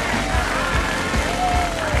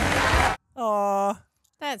 Aww.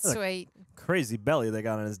 That's sweet. Crazy belly they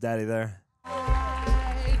got on his daddy there. Come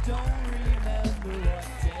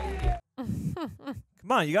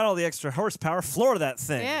on, you got all the extra horsepower. Floor that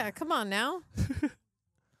thing. Yeah, come on now.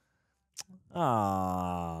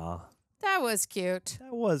 Aww. That was cute.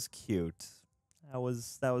 That was cute. That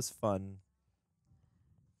was fun.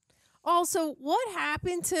 Also, what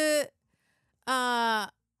happened to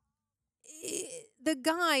the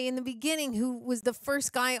guy in the beginning who was the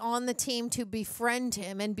first guy on the team to befriend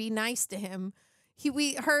him and be nice to him?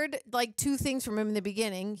 We heard like two things from him in the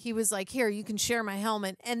beginning. He was like, "Here, you can share my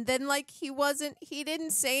helmet," and then like he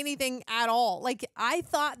didn't say anything at all. Like I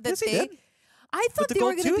thought that they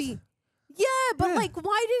were gonna be. Yeah, but like,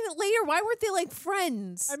 why didn't later? Why weren't they like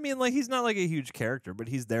friends? I mean, like he's not like a huge character, but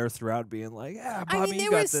he's there throughout, being like, "Yeah, Bobby, I mean, they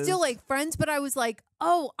were still like friends, but I was like,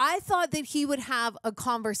 oh, I thought that he would have a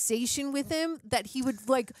conversation with him. That he would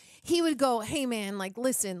go, "Hey, man, like,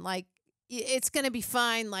 listen, like, it's gonna be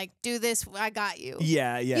fine. Like, do this. I got you."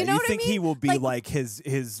 Yeah. You know what I think mean? he will be like his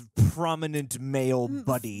prominent male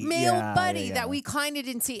buddy, that we kind of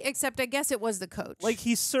didn't see. Except, I guess it was the coach. Like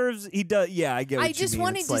he does. Yeah, I get. What I just you mean.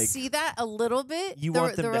 wanted It's to like, see that a little bit. You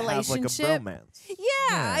want them the to have like a relationship. bromance.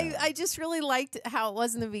 Yeah, I just really liked how it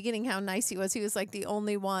was in the beginning, how nice he was. He was like the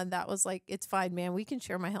only one that was like, "It's fine, man. We can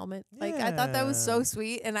share my helmet." Like I thought that was so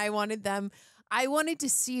sweet, and I wanted to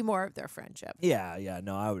see more of their friendship. Yeah,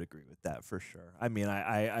 no, I would agree with that for sure. I mean,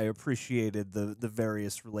 I appreciated the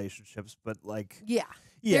various relationships, but like, yeah,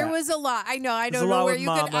 there was a lot. I know. I don't know where you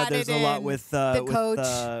could add There's it in. a lot with the with,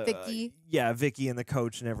 coach, Vicky. Yeah, Vicky and the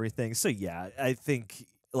coach and everything. So yeah, I think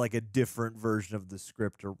like a different version of the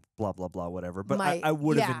script or blah blah blah whatever. But I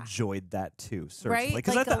would have enjoyed that too, certainly,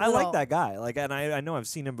 because Like I like that guy. Like, and I know I've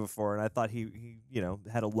seen him before, and I thought he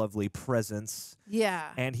had a lovely presence. Yeah,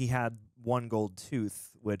 and he had one gold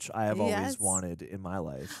tooth, which I have always wanted in my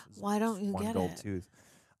life. Why don't you one get gold it? tooth.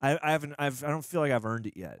 I don't feel like I've earned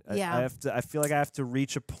it yet. Yeah. I feel like I have to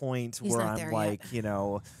reach a point He's where not I'm there like,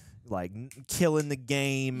 like killing the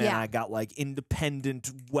game, and I got like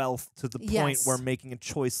independent wealth to the point where making a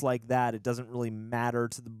choice like that, it doesn't really matter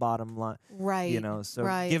to the bottom line. Right. So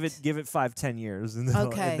give it 5-10 years, and then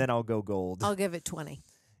I'll go gold. I'll give it 20.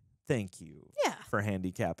 Thank you. Yeah. For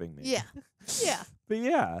handicapping me. Yeah. Yeah. But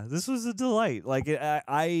yeah, this was a delight. Like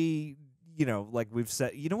you know, like we've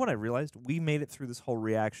said, you know what I realized? We made it through this whole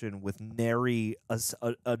reaction with nary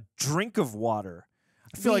a drink of water.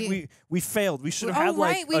 I feel like we failed. We should have had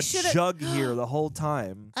like a jug here the whole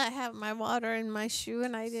time. I have my water in my shoe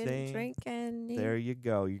and I didn't drink any. There you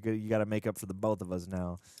go. You got to make up for the both of us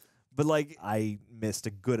now. But like I missed a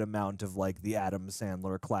good amount of like the Adam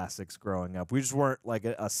Sandler classics growing up. We just weren't like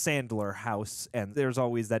a Sandler house, and there's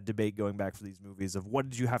always that debate going back for these movies of what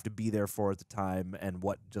did you have to be there for at the time and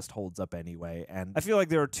what just holds up anyway. And I feel like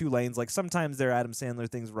there are two lanes. Like sometimes there are Adam Sandler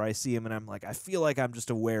things where I see him and I'm like, I feel like I'm just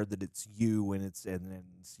aware that it's you and it's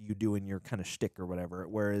you doing your kind of shtick or whatever.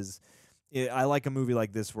 Whereas I like a movie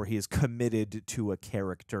like this where he is committed to a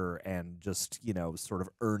character and just, you know, sort of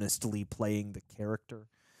earnestly playing the character.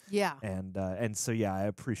 Yeah. And so, yeah, I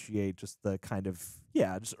appreciate just the kind of,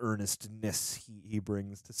 just earnestness he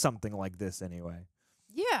brings to something like this anyway.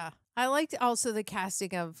 Yeah. I liked also the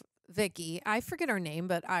casting of Vicky. I forget her name,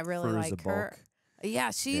 but I really like her.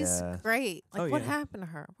 Yeah, she's great. Like, what happened to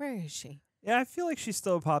her? Where is she? Yeah, I feel like she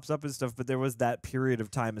still pops up and stuff, but there was that period of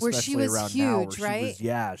time, where especially she was around huge, now, where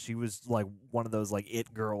right? she was like one of those like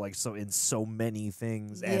it girl, like so in so many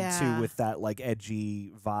things, and Yeah. too with that like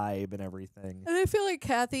edgy vibe and everything. And I feel like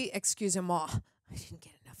Kathy, excusez-moi, I didn't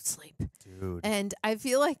get enough sleep. Dude. And I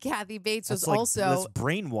feel like Kathy Bates was That's like, also... that's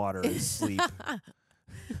brain water is sleep.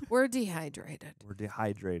 We're dehydrated. We're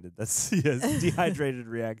dehydrated. That's dehydrated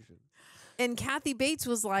reaction. And Kathy Bates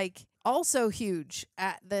was like also huge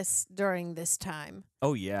at this during this time.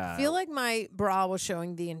 Oh yeah. I feel like my bra was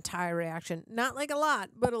showing the entire reaction. Not like a lot,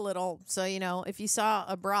 but a little. So, you know, if you saw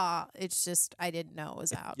a bra, it's just I didn't know it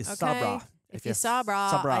was out. You okay? saw bra. If you saw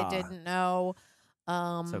bra, I didn't know.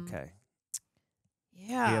 It's okay.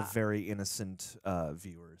 Yeah. We have very innocent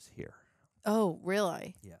viewers here. Oh,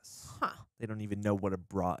 really? Yes. Huh. They don't even know what a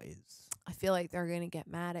bra is. I feel like they're going to get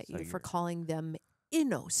mad at you for calling them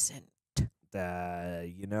innocent.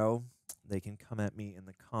 You know, they can come at me in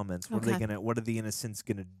the comments. What are the innocents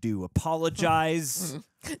gonna do? Apologize?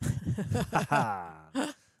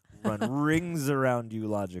 Run rings around you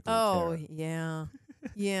logically. Oh, Tara. yeah.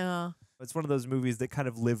 Yeah. It's one of those movies that kind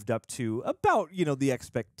of lived up to about, you know, the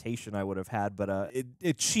expectation I would have had, but it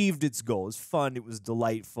achieved its goal. It was fun. It was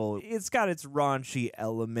delightful. It's got its raunchy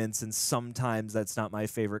elements, and sometimes that's not my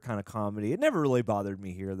favorite kind of comedy. It never really bothered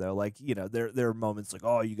me here, though. Like, you know, there are moments like,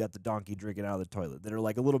 oh, you got the donkey drinking out of the toilet that are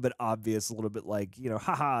like a little bit obvious, a little bit like, you know,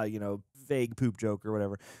 haha, you know, vague poop joke or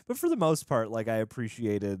whatever. But for the most part, like, I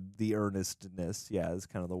appreciated the earnestness. Yeah, is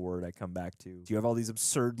kind of the word I come back to. You have all these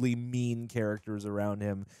absurdly mean characters around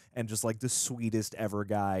him and just like the sweetest ever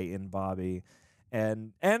guy in Bobby.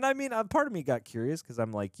 And I mean, part of me got curious because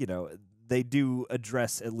I'm like, you know, they do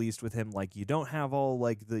address, at least with him, like you don't have all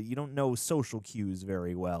like you don't know social cues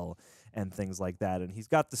very well and things like that. And he's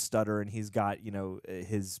got the stutter and he's got, you know,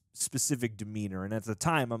 his specific demeanor. And at the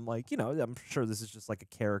time I'm like, you know, I'm sure this is just like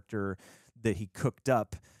a character that he cooked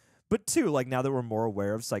up. But too, like now that we're more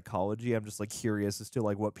aware of psychology, I'm just like curious as to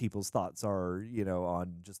like what people's thoughts are, you know,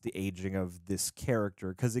 on just the aging of this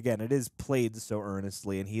character. Because again, it is played so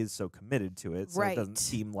earnestly and he is so committed to it. So it doesn't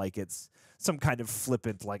seem like it's some kind of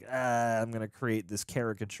flippant, like, I'm going to create this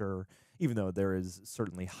caricature, even though there is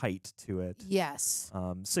certainly height to it. Yes.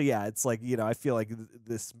 So yeah, it's like, you know, I feel like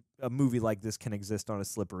a movie like this can exist on a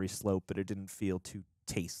slippery slope, but it didn't feel too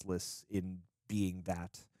tasteless in being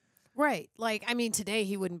that. Right. Like, I mean, today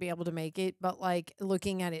he wouldn't be able to make it, but like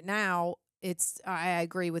looking at it now, I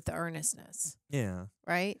agree with the earnestness. Yeah.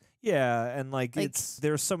 Right? Yeah, and like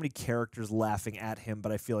there are so many characters laughing at him,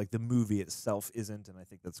 but I feel like the movie itself isn't, and I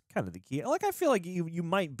think that's kind of the key. Like I feel like you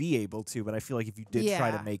might be able to, but I feel like if you did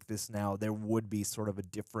try to make this now, there would be sort of a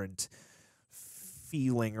different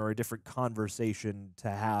feeling or a different conversation to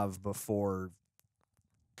have before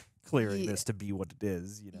clearing this to be what it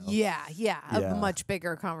is, you know. Yeah. A much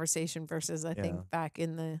bigger conversation versus I think back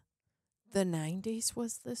in the 90s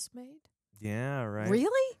was this made? Yeah, right.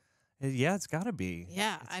 Really? Yeah, it's got to be.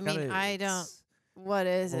 Yeah, I mean, I don't. What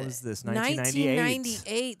is it? What was this? 1998.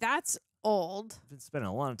 1998. That's old. I've been spending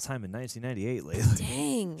a lot of time in 1998 lately.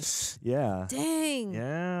 Dang. Yeah. Dang.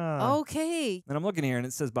 Yeah. Okay. And I'm looking here, and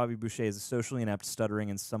it says Bobby Boucher is a socially inept, stuttering,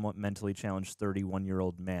 and somewhat mentally challenged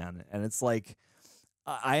 31-year-old man, and it's like.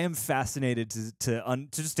 I am fascinated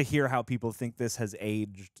to hear how people think this has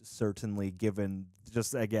aged, certainly given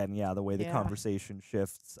just, again, the way the conversation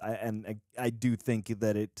shifts. I do think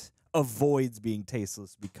that it avoids being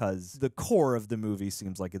tasteless because the core of the movie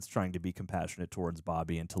seems like it's trying to be compassionate towards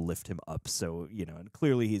Bobby and to lift him up. So, you know, and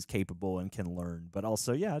clearly he's capable and can learn. But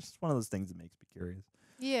also, it's just one of those things that makes me curious.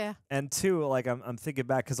 Yeah. And two, like I'm thinking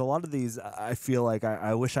back because a lot of these, I feel like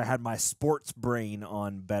I wish I had my sports brain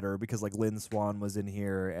on better because like Lynn Swan was in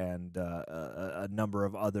here and a number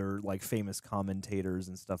of other like famous commentators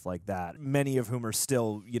and stuff like that. Many of whom are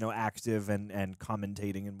still active and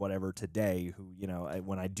commentating and whatever today. Who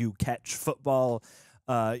when I do catch football.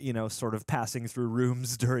 Sort of passing through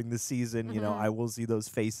rooms during the season, I will see those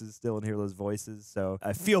faces still and hear those voices. So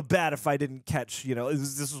I feel bad if I didn't catch,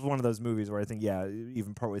 this was one of those movies where I think,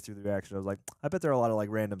 even partway through the reaction, I was like, I bet there are a lot of like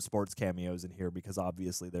random sports cameos in here because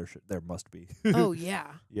obviously there must be. Oh, yeah.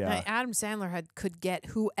 Yeah. Adam Sandler could get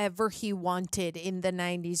whoever he wanted in the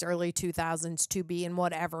 90s, early 2000s to be in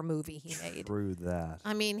whatever movie he made. True that.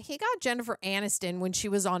 I mean, he got Jennifer Aniston when she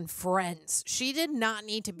was on Friends. She did not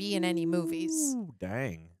need to be in any movies. Ooh, dang.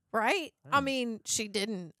 Right? I mean, she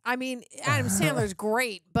didn't. I mean, Adam Sandler's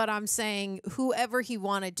great, but I'm saying whoever he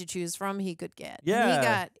wanted to choose from, he could get. Yeah. And he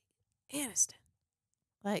got Aniston.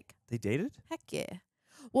 Like, they dated? heck yeah.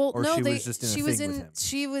 Well, Or no, she was just in a she was thing in with him?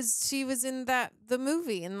 she was in the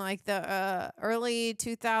movie in like the early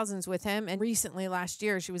 2000s with him, and recently last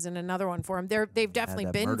year she was in another one for him. They've definitely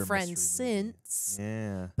that been murder friends mystery since.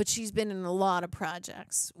 Yeah. But she's been in a lot of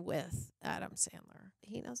projects with Adam Sandler.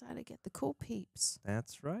 He knows how to get the cool peeps.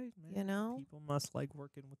 That's right, man. You know? People must like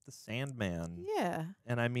working with the Sandman. Yeah.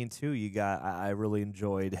 And I mean, too, I really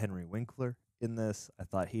enjoyed Henry Winkler in this. I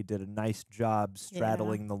thought he did a nice job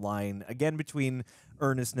straddling the line, again, between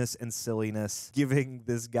earnestness and silliness, giving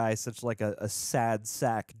this guy such like a sad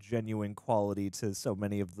sack genuine quality to so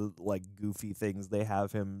many of the like goofy things they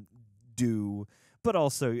have him do, but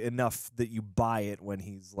also enough that you buy it when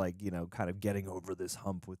he's like, kind of getting over this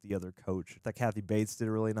hump with the other coach. That Kathy Bates did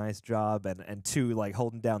a really nice job, and two, like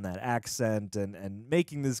holding down that accent and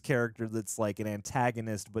making this character that's like an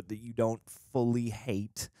antagonist, but that you don't fully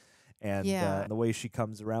hate. And the way she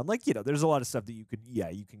comes around, like, there's a lot of stuff that you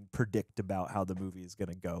can predict about how the movie is going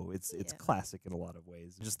to go. It's classic in a lot of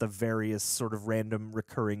ways. Just the various sort of random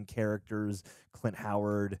recurring characters, Clint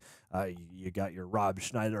Howard, you got your Rob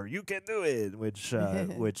Schneider, you can do it,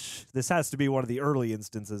 which this has to be one of the early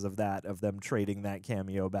instances of that, of them trading that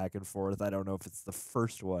cameo back and forth. I don't know if it's the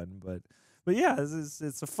first one, but yeah,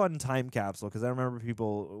 it's a fun time capsule because I remember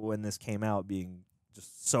people when this came out being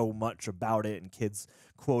just so much about it and kids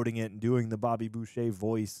quoting it and doing the Bobby Boucher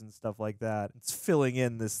voice and stuff like that. It's filling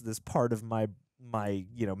in this part of my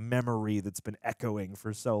memory that's been echoing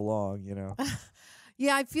for so long,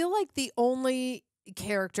 Yeah, I feel like the only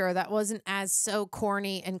character that wasn't as so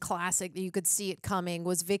corny and classic that you could see it coming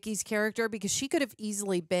was Vicky's character, because she could have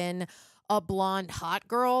easily been a blonde hot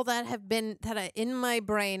girl in my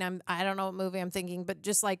brain. I don't know what movie I'm thinking, but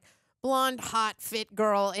just like blonde, hot, fit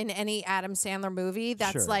girl in any Adam Sandler movie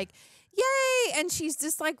that's like, yay! And she's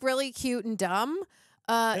just like really cute and dumb.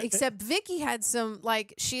 Except Vicky had some,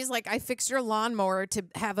 like, she's like, I fixed your lawnmower to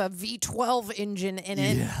have a V12 engine in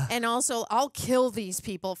it. And also, I'll kill these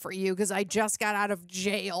people for you because I just got out of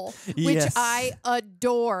jail, which I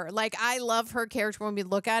adore. Like, I love her character when we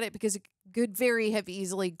look at it because it could very have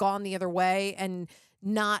easily gone the other way and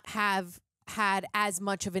not have had as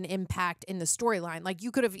much of an impact in the storyline. Like,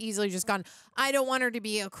 you could have easily just gone, I don't want her to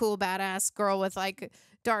be a cool badass girl with like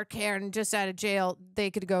dark hair and just out of jail.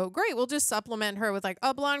 They could go, great, we'll just supplement her with like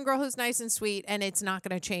a blonde girl who's nice and sweet, and it's not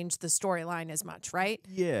going to change the storyline as much, right?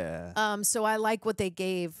 Yeah. So I like what they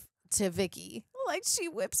gave to Vicky. Like, she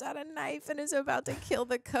whips out a knife and is about to kill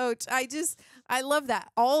the coach. I love that.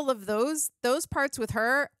 All of those parts with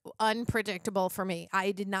her, unpredictable for me.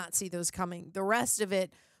 I did not see those coming. The rest of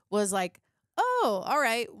it was like, oh, all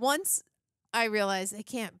right. Once I realized they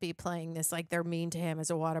can't be playing this like they're mean to him as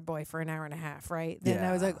a water boy for an hour and a half, right? Then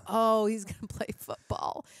I was like, oh, he's going to play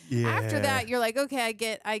football. Yeah. After that, you're like, okay,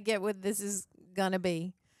 I get what this is going to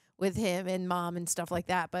be with him and mom and stuff like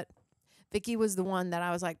that. But Vicky was the one that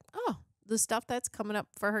I was like, oh, the stuff that's coming up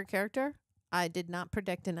for her character, I did not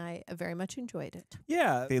predict, and I very much enjoyed it.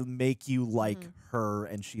 Yeah. They make you like her,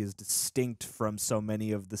 and she is distinct from so much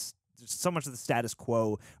of the status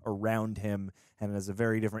quo around him, and has a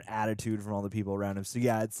very different attitude from all the people around him. So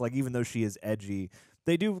yeah, it's like, even though she is edgy,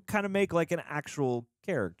 they do kind of make like an actual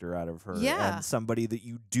character out of her. Yeah. And somebody that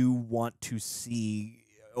you do want to see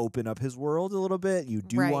open up his world a little bit. You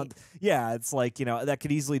do want, it's like, that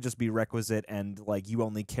could easily just be requisite, and like you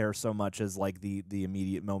only care so much as like the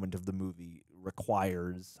immediate moment of the movie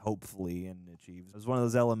requires, hopefully, and achieves. It was one of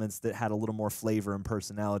those elements that had a little more flavor and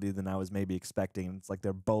personality than I was maybe expecting. And it's like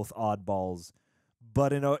they're both oddballs,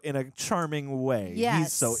 but in a charming way. Yes.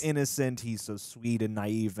 He's so innocent, he's so sweet and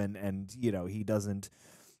naive, and he doesn't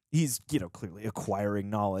he's, clearly acquiring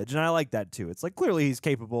knowledge. And I like that too. It's like clearly he's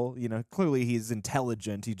capable, clearly he's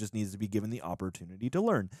intelligent. He just needs to be given the opportunity to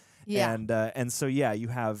learn. Yeah. And so, yeah, you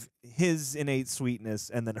have his innate sweetness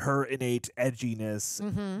and then her innate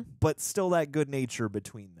edginess, but still that good nature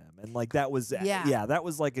between them. And like that was, that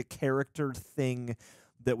was like a character thing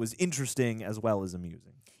that was interesting as well as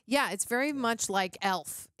amusing. Yeah, it's very much like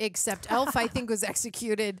Elf, except Elf, I think, was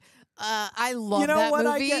executed. I love that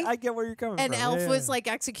movie. I get where you're coming and from. Elf was like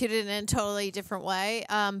executed in a totally different way.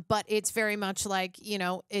 But it's very much like,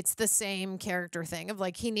 it's the same character thing of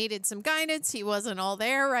like he needed some guidance. He wasn't all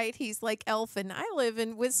there, right? He's like Elf and I live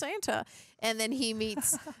with Santa. And then he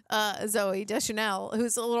meets Zoe Deschanel,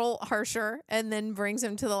 who's a little harsher, and then brings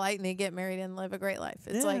him to the light and they get married and live a great life.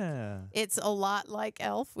 It's like, it's a lot like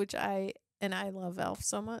Elf, which I love Elf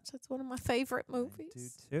so much. It's one of my favorite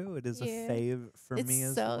movies. I do too. It is a fave for me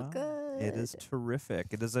as well. It's so good. It is terrific.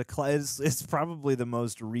 It is it's probably the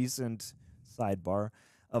most recent sidebar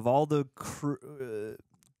of all the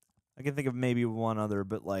I can think of maybe one other,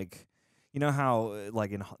 but like, you know how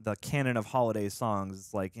like in the canon of holiday songs,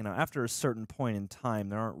 it's like, after a certain point in time,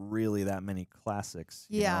 there aren't really that many classics.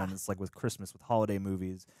 You know? And it's like with Christmas, with holiday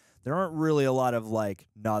movies, there aren't really a lot of like,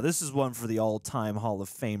 this is one for the all-time Hall of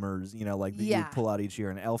Famers, like that you pull out each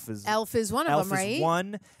year. And Elf is one of them, right? Elf is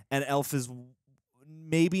one, and Elf is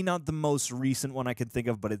maybe not the most recent one I can think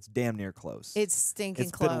of, but it's damn near close. It's stinking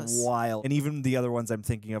It's close. been a while. And even the other ones I'm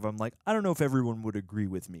thinking of, I'm like, I don't know if everyone would agree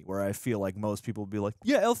with me, where I feel like most people would be like,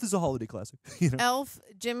 yeah, Elf is a holiday classic. Elf,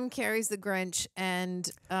 Jim Carrey's The Grinch,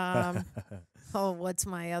 and oh, what's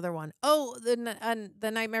my other one? Oh,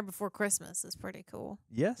 the Nightmare Before Christmas is pretty cool.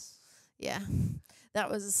 Yes. Yeah,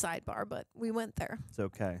 that was a sidebar, but we went there. It's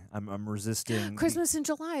okay. I'm resisting. Christmas in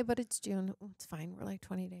July, but it's June. It's fine. We're like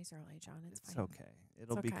 20 days early, John. It's fine. Okay.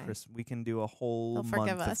 It'll be okay. Christmas. We can do a whole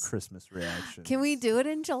month of Christmas reactions. Can we do it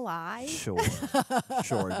in July? Sure.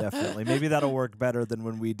 Sure, definitely. Maybe that'll work better than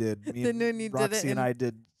when we did. Roxy and I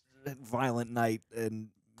did Violent Night and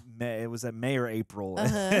May. It was at May or April,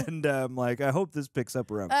 and I'm like, I hope this picks up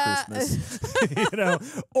around Christmas,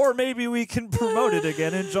 or maybe we can promote it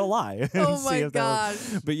again in July. Oh my god!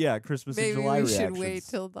 But yeah, Christmas maybe in July. Maybe we reactions. should wait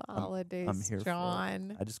till the holidays. I'm here John.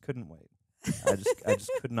 for it. I just couldn't wait. I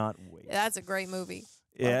just could not wait. That's a great movie.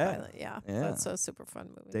 Yeah, That's a super fun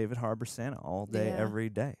movie. David Harbour Santa all day, every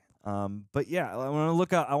day. But yeah, I want to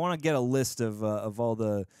look up. I want to get a list of all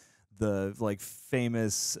the like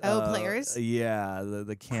famous players. Yeah,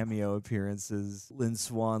 the cameo appearances: Lynn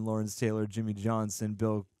Swann, Lawrence Taylor, Jimmy Johnson,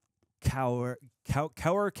 Bill Cower,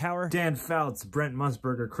 Dan Fouts, Brent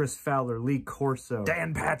Musburger, Chris Fowler, Lee Corso,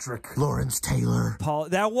 Dan Patrick, Lawrence Taylor, Paul.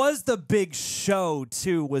 That was The Big Show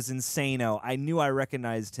too. Was Insano. I knew I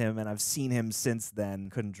recognized him, and I've seen him since then.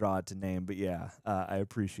 Couldn't draw it to name, but yeah, I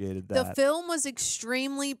appreciated that. The film was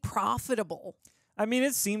extremely profitable. I mean,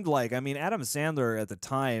 it seemed like. I mean, Adam Sandler at the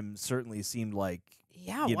time certainly seemed like.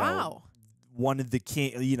 Yeah. Wow. Wanted the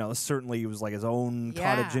king. Certainly it was like his own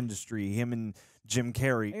cottage industry. Him and Jim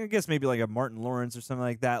Carrey. I guess maybe like a Martin Lawrence or something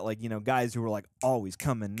like that. Like, guys who were like always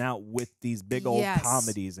coming out with these big old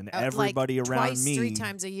comedies, and everybody like around twice, me 3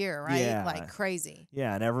 times a year, right? Yeah. Like crazy.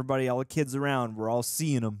 Yeah, and everybody, all the kids around, we're all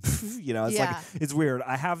seeing them. It's like, it's weird.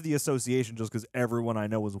 I have the association just because everyone I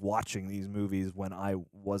know was watching these movies when I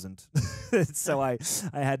wasn't. So I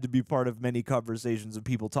had to be part of many conversations of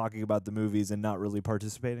people talking about the movies and not really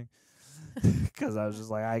participating. Because I was just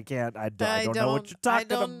like, I don't know what you're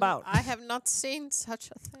talking about. I have not seen such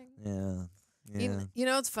a thing. Yeah. You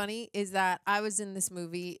know what's funny is that I was in this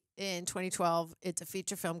movie in 2012. It's a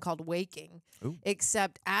feature film called Waking. Ooh.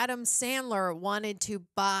 Except Adam Sandler wanted to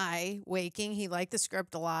buy Waking. He liked the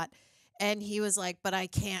script a lot. And he was like, but I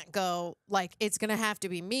can't go. Like, it's going to have to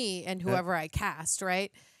be me and whoever I cast,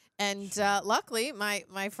 right? And luckily,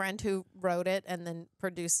 my friend who wrote it and then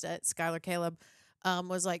produced it, Skylar Caleb,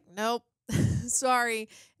 was like, nope. Sorry.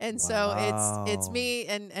 And so it's me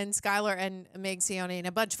and Skylar and Meg Cioni and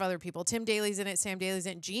a bunch of other people. Tim Daly's in it. Sam Daly's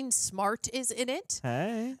in it. Gene Smart is in it.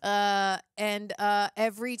 Hey. And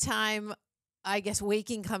every time I guess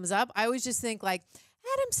Waking comes up, I always just think like,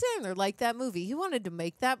 Adam Sandler liked that movie. He wanted to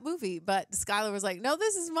make that movie. But Skylar was like, no,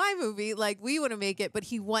 this is my movie. Like, we want to make it. But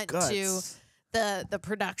he went to the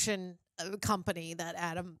production company that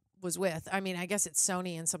Adam was with. I mean, I guess it's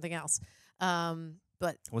Sony and something else.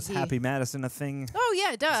 But was Happy Madison a thing? Oh,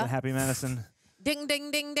 yeah, duh. Was it Happy Madison? Ding, ding,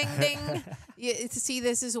 ding, ding, ding. See,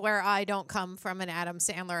 this is where I don't come from an Adam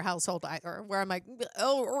Sandler household either, where I'm like,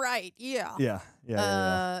 oh, right, yeah.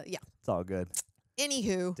 Yeah. It's all good.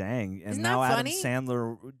 Anywho. Dang. And Isn't now that Adam funny?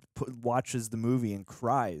 Sandler watches the movie and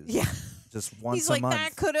cries. Yeah. Just once He's a like, month.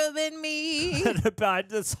 that could have been me.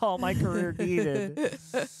 That's all my career needed.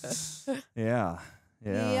 Yeah.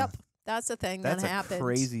 Yep. That's the thing That's that a happened.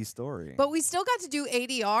 crazy story. But we still got to do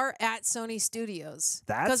ADR at Sony Studios.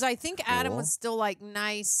 That's because I think Adam cool. was still like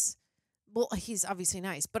nice. Well, he's obviously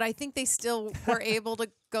nice, but I think they still were able to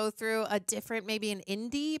go through a different, maybe an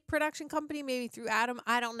indie production company, maybe through Adam.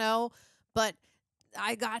 I don't know. But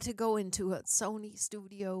I got to go into a Sony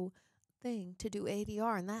studio thing to do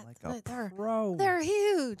ADR, and they're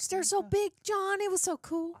huge. They're so big, John. It was so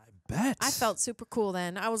cool. I bet. I felt super cool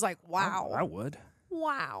then. I was like, wow. I would.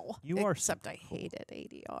 Wow. You are Except I hated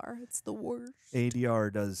ADR. It's the worst.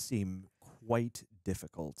 ADR does seem quite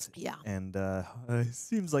difficult. Yeah. And it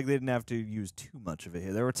seems like they didn't have to use too much of it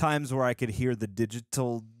here. There were times where I could hear the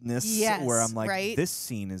digitalness where I'm like, right? this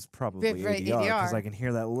scene is probably Right, ADR because ADR. I can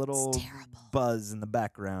hear that little buzz in the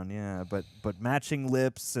background. Yeah, but matching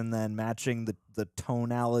lips and then matching the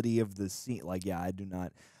tonality of the scene. Like, yeah, I do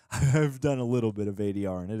not. I've done a little bit of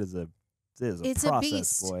ADR, and it is a It's process, a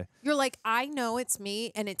beast. boy. You're like, I know it's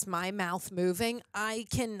me and it's my mouth moving. I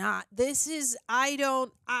cannot.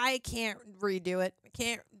 I can't redo it.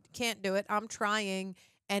 Can't do it. I'm trying,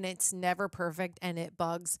 and it's never perfect, and it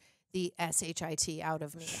bugs the shit out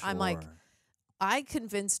of me. I'm like, I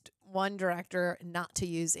convinced one director not to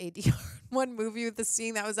use ADR in one movie with the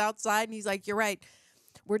scene that was outside, and he's like, you're right.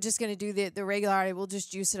 We're just going to do the regularity. We'll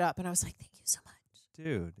just juice it up. And I was like, thank you so much.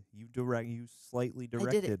 Dude, you slightly I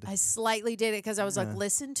directed. did it. I slightly did it because I was like,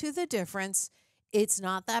 listen to the difference. It's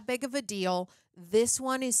not that big of a deal. This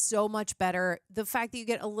one is so much better. The fact that you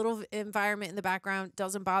get a little environment in the background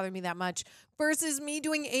doesn't bother me that much. Versus me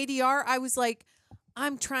doing ADR, I was like,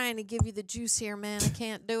 I'm trying to give you the juice here, man. I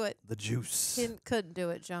can't do it. The juice. Couldn't do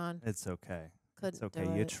it, John. It's okay. Couldn't it's okay.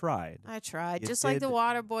 do You it. tried. I tried. You Just like the did.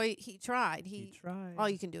 Waterboy, he tried. He tried. All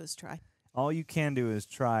you can do is try. All you can do is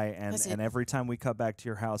try, That's and it. every time we cut back to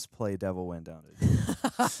your house, play Devil Went Down.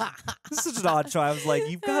 This is such an odd try. I was like,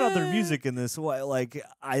 you've got other music in this. Like,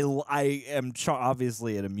 I am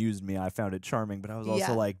obviously it amused me. I found it charming, but I was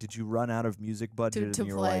also like, did you run out of music budget? To and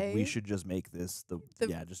you were like, play? we should just make this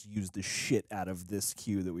just use the shit out of this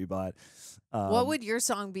cue that we bought. What would your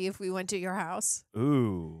song be if we went to your house?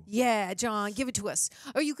 Ooh. Yeah, John, give it to us.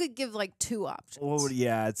 Or you could give like two options.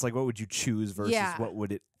 It's like, what would you choose versus what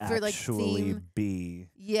would it For, like, actually theme. be?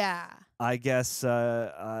 Yeah. I guess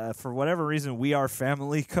for whatever reason, We Are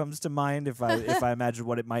Family comes to mind if I imagine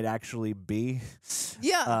what it might actually be.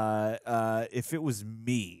 Yeah. If it was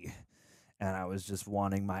me and I was just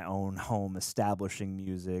wanting my own home establishing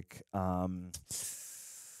music,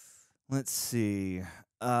 let's see.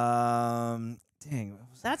 Dang.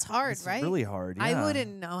 That's hard, It's right? really hard. I yeah.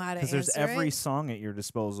 wouldn't know how to answer there's every it. song at your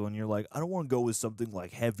disposal, and you're like, I don't want to go with something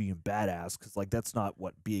like heavy and badass because like that's not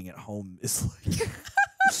what being at home is like.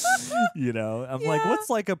 You know, I'm like, what's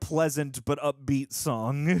like a pleasant but upbeat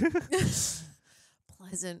song?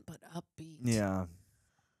 Pleasant but upbeat. Yeah.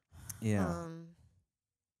 Yeah.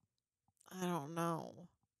 I don't know.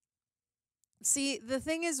 See, the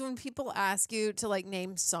thing is when people ask you to like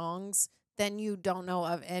name songs, then you don't know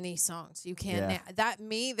of any songs. You can't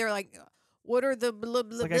they're like, what are the blah,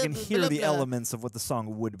 blah, Like blah, I can blah, hear blah, the blah. elements of what the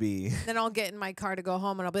song would be. Then I'll get in my car to go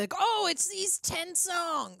home and I'll be like, oh, it's these 10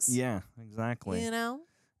 songs. Yeah, exactly. You know?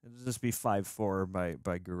 It'll just be 5-4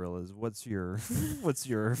 by Gorillaz. What's your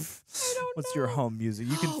home music?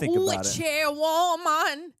 You can think about it. Witchy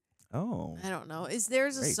woman. Oh. I don't know.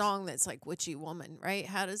 There's a Great. song that's like witchy woman, right?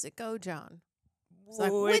 How does it go, John? It's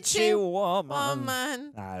like Witchy woman.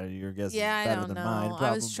 woman. Your guess Yeah, is I better don't than know. mine, probably.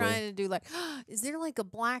 I was trying to do like, is there like a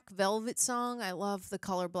Black Velvet song? I love the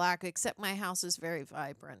color black, except my house is very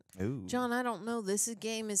vibrant. Ooh. John, I don't know. This is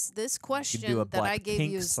this You question can do a that I Black gave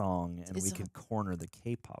Pink you. Is, song, and we is can corner the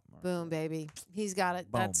K-pop market. boom, baby. He's got it.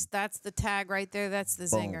 Boom. That's the tag right there. That's the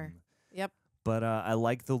zinger. Boom. Yep. But I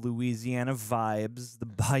like the Louisiana vibes, the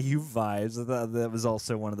Bayou vibes. I thought that was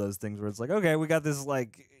also one of those things where it's like, okay, we got this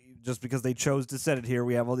like, just because they chose to set it here,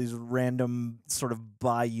 we have all these random sort of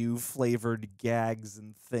Bayou flavored gags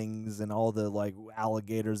and things, and all the like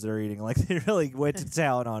alligators they're eating. Like they really went to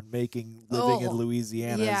town on making living in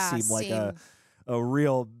Louisiana seem like a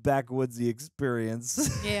real backwoodsy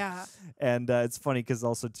experience. Yeah. And it's funny because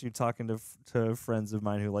also too talking to friends of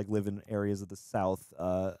mine who like live in areas of the South,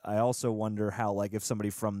 I also wonder how like if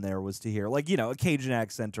somebody from there was to hear like a Cajun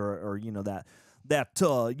accent or that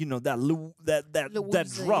drawl,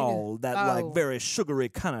 that like very sugary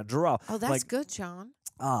kind of drawl. Oh, that's like, good, John.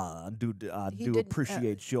 I do did,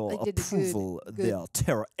 appreciate your I did a approval good- there,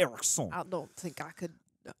 Tara Erickson. I don't think I could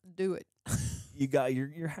do it.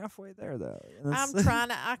 You're halfway there though. I'm trying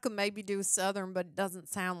to. I could maybe do Southern, but it doesn't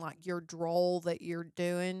sound like your droll that you're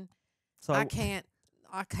doing. So I can't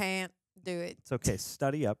do it. It's okay.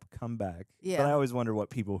 Study up, come back. Yeah. But I always wonder what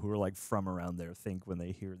people who are like from around there think when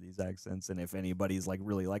they hear these accents, and if anybody's like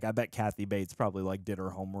really like. I bet Kathy Bates probably like did her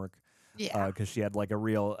homework. Yeah. Because she had like a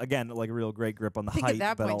real great grip on the I think height, at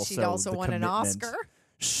that but point she'd also also the won an commitment. Oscar.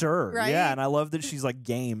 Sure. Right? Yeah, and I love that she's like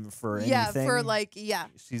game for anything. For like, yeah.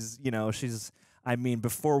 She's, I mean,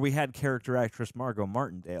 before we had character actress Margot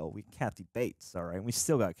Martindale, we Kathy Bates, all right? We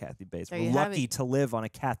still got Kathy Bates. There We're you have lucky it. to live on a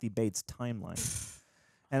Kathy Bates timeline.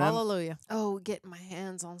 And Hallelujah. Getting my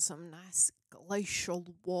hands on some nice glacial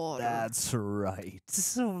water. That's right.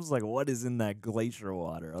 I was like, what is in that glacier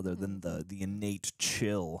water other than the innate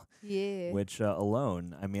chill? Yeah. Which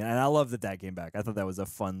alone, I mean, and I love that came back. I thought that was a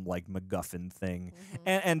fun like MacGuffin thing,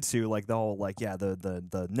 and too like the whole like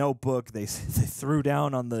the Notebook they threw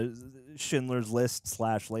down on the Schindler's List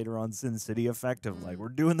 / later on Sin City effect of like we're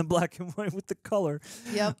doing the black and white with the color.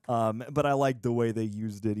 Yep. But I like the way they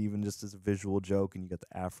used it even just as a visual joke, and you got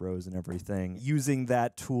the afros and everything. Using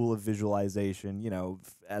that tool of visualization,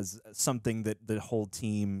 as something that the whole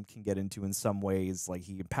team can get into in some ways. Like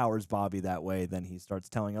he empowers Bobby that way, then he starts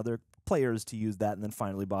telling other players to use that, and then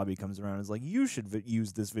finally Bobby comes around and is like, you should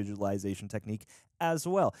use this visualization technique as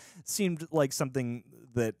well. Seemed like something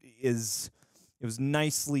that it was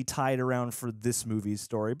nicely tied around for this movie's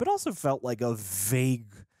story, but also felt like a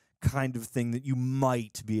vague kind of thing that you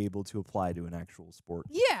might be able to apply to an actual sport.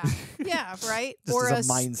 Yeah, right? Just or as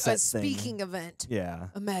a mindset a thing. speaking event. Yeah.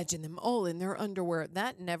 Imagine them all in their underwear.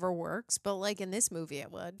 That never works, but like in this movie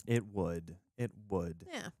it would. It would.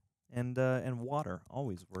 Yeah. And water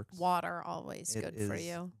always works. Water always It good for is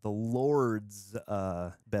you. The Lord's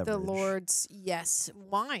beverage. The Lord's, yes.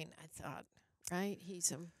 Wine, I thought, right? He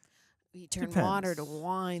turned Depends. water to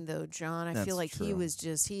wine, though, John. I That's feel like true.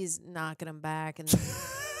 he's knocking them back. And,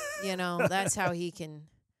 that's how he can,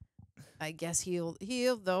 I guess, heal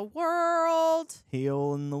the world.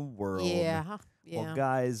 Heal in the world. Yeah. Well,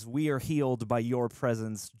 guys, we are healed by your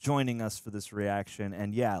presence joining us for this reaction.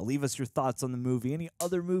 And yeah, leave us your thoughts on the movie. Any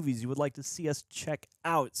other movies you would like to see us check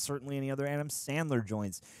out. Certainly any other Adam Sandler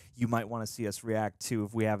joints you might want to see us react to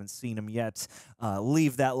if we haven't seen them yet.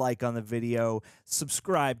 Leave that like on the video.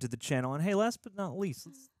 Subscribe to the channel. And hey, last but not least,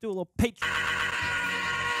 let's do a little Patreon.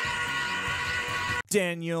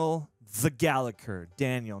 Daniel the Gallagher.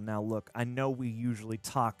 Daniel, now look, I know we usually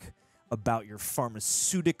talk about your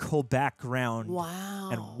pharmaceutical background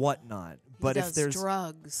and whatnot. But he if does there's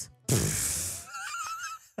drugs.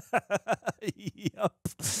 Yep.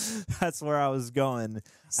 That's where I was going.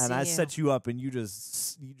 And I set you up and you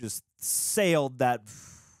just sailed that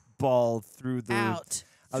ball through the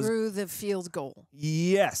through the field goal.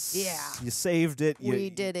 Yes. Yeah. You saved it. We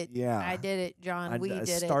did it. Yeah. I did it, John. We did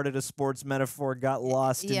it. I started a sports metaphor, got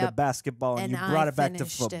lost into basketball, and you brought it back to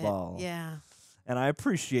football. Yeah. And I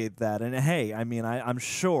appreciate that. And hey, I mean, I'm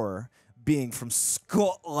sure being from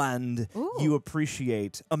Scotland, you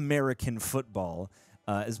appreciate American football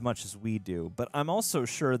as much as we do. But I'm also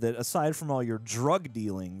sure that aside from all your drug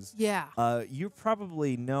dealings, you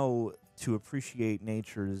probably know to appreciate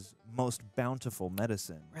nature's most bountiful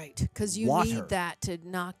medicine. Right, because you need that to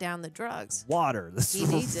knock down the drugs. Water. He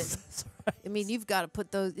needs it. Right. I mean, you've got to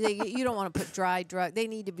put those. You don't want to put dry drugs. They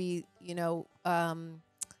need to be,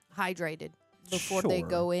 hydrated before they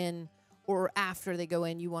go in or after they go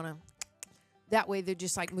in. You want to. That way, they're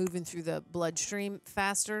just like moving through the bloodstream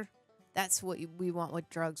faster. That's what we want with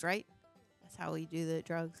drugs, right? That's how we do the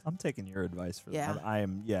drugs. I'm taking your advice for Yeah. that. I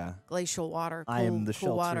am, Glacial water. I am the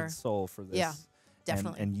cool sheltered water. soul for this. Yeah,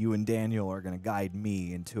 definitely. And you and Daniel are going to guide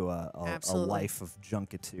me into a life of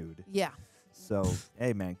junkitude. Yeah. So,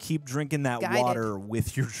 hey, man, keep drinking that Guided. water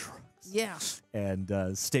with your drugs. Yeah.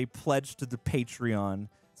 And stay pledged to the Patreon.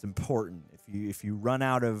 It's important. If you run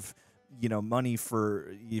out of money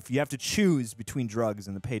if you have to choose between drugs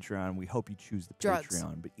and the Patreon, we hope you choose the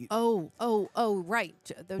Patreon. But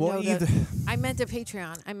right. Either I meant the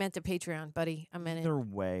Patreon, buddy. I meant it. Either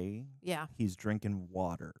way, yeah. He's drinking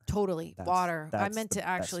water. Totally. Water. I That's meant the to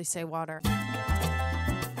actually best say part. water.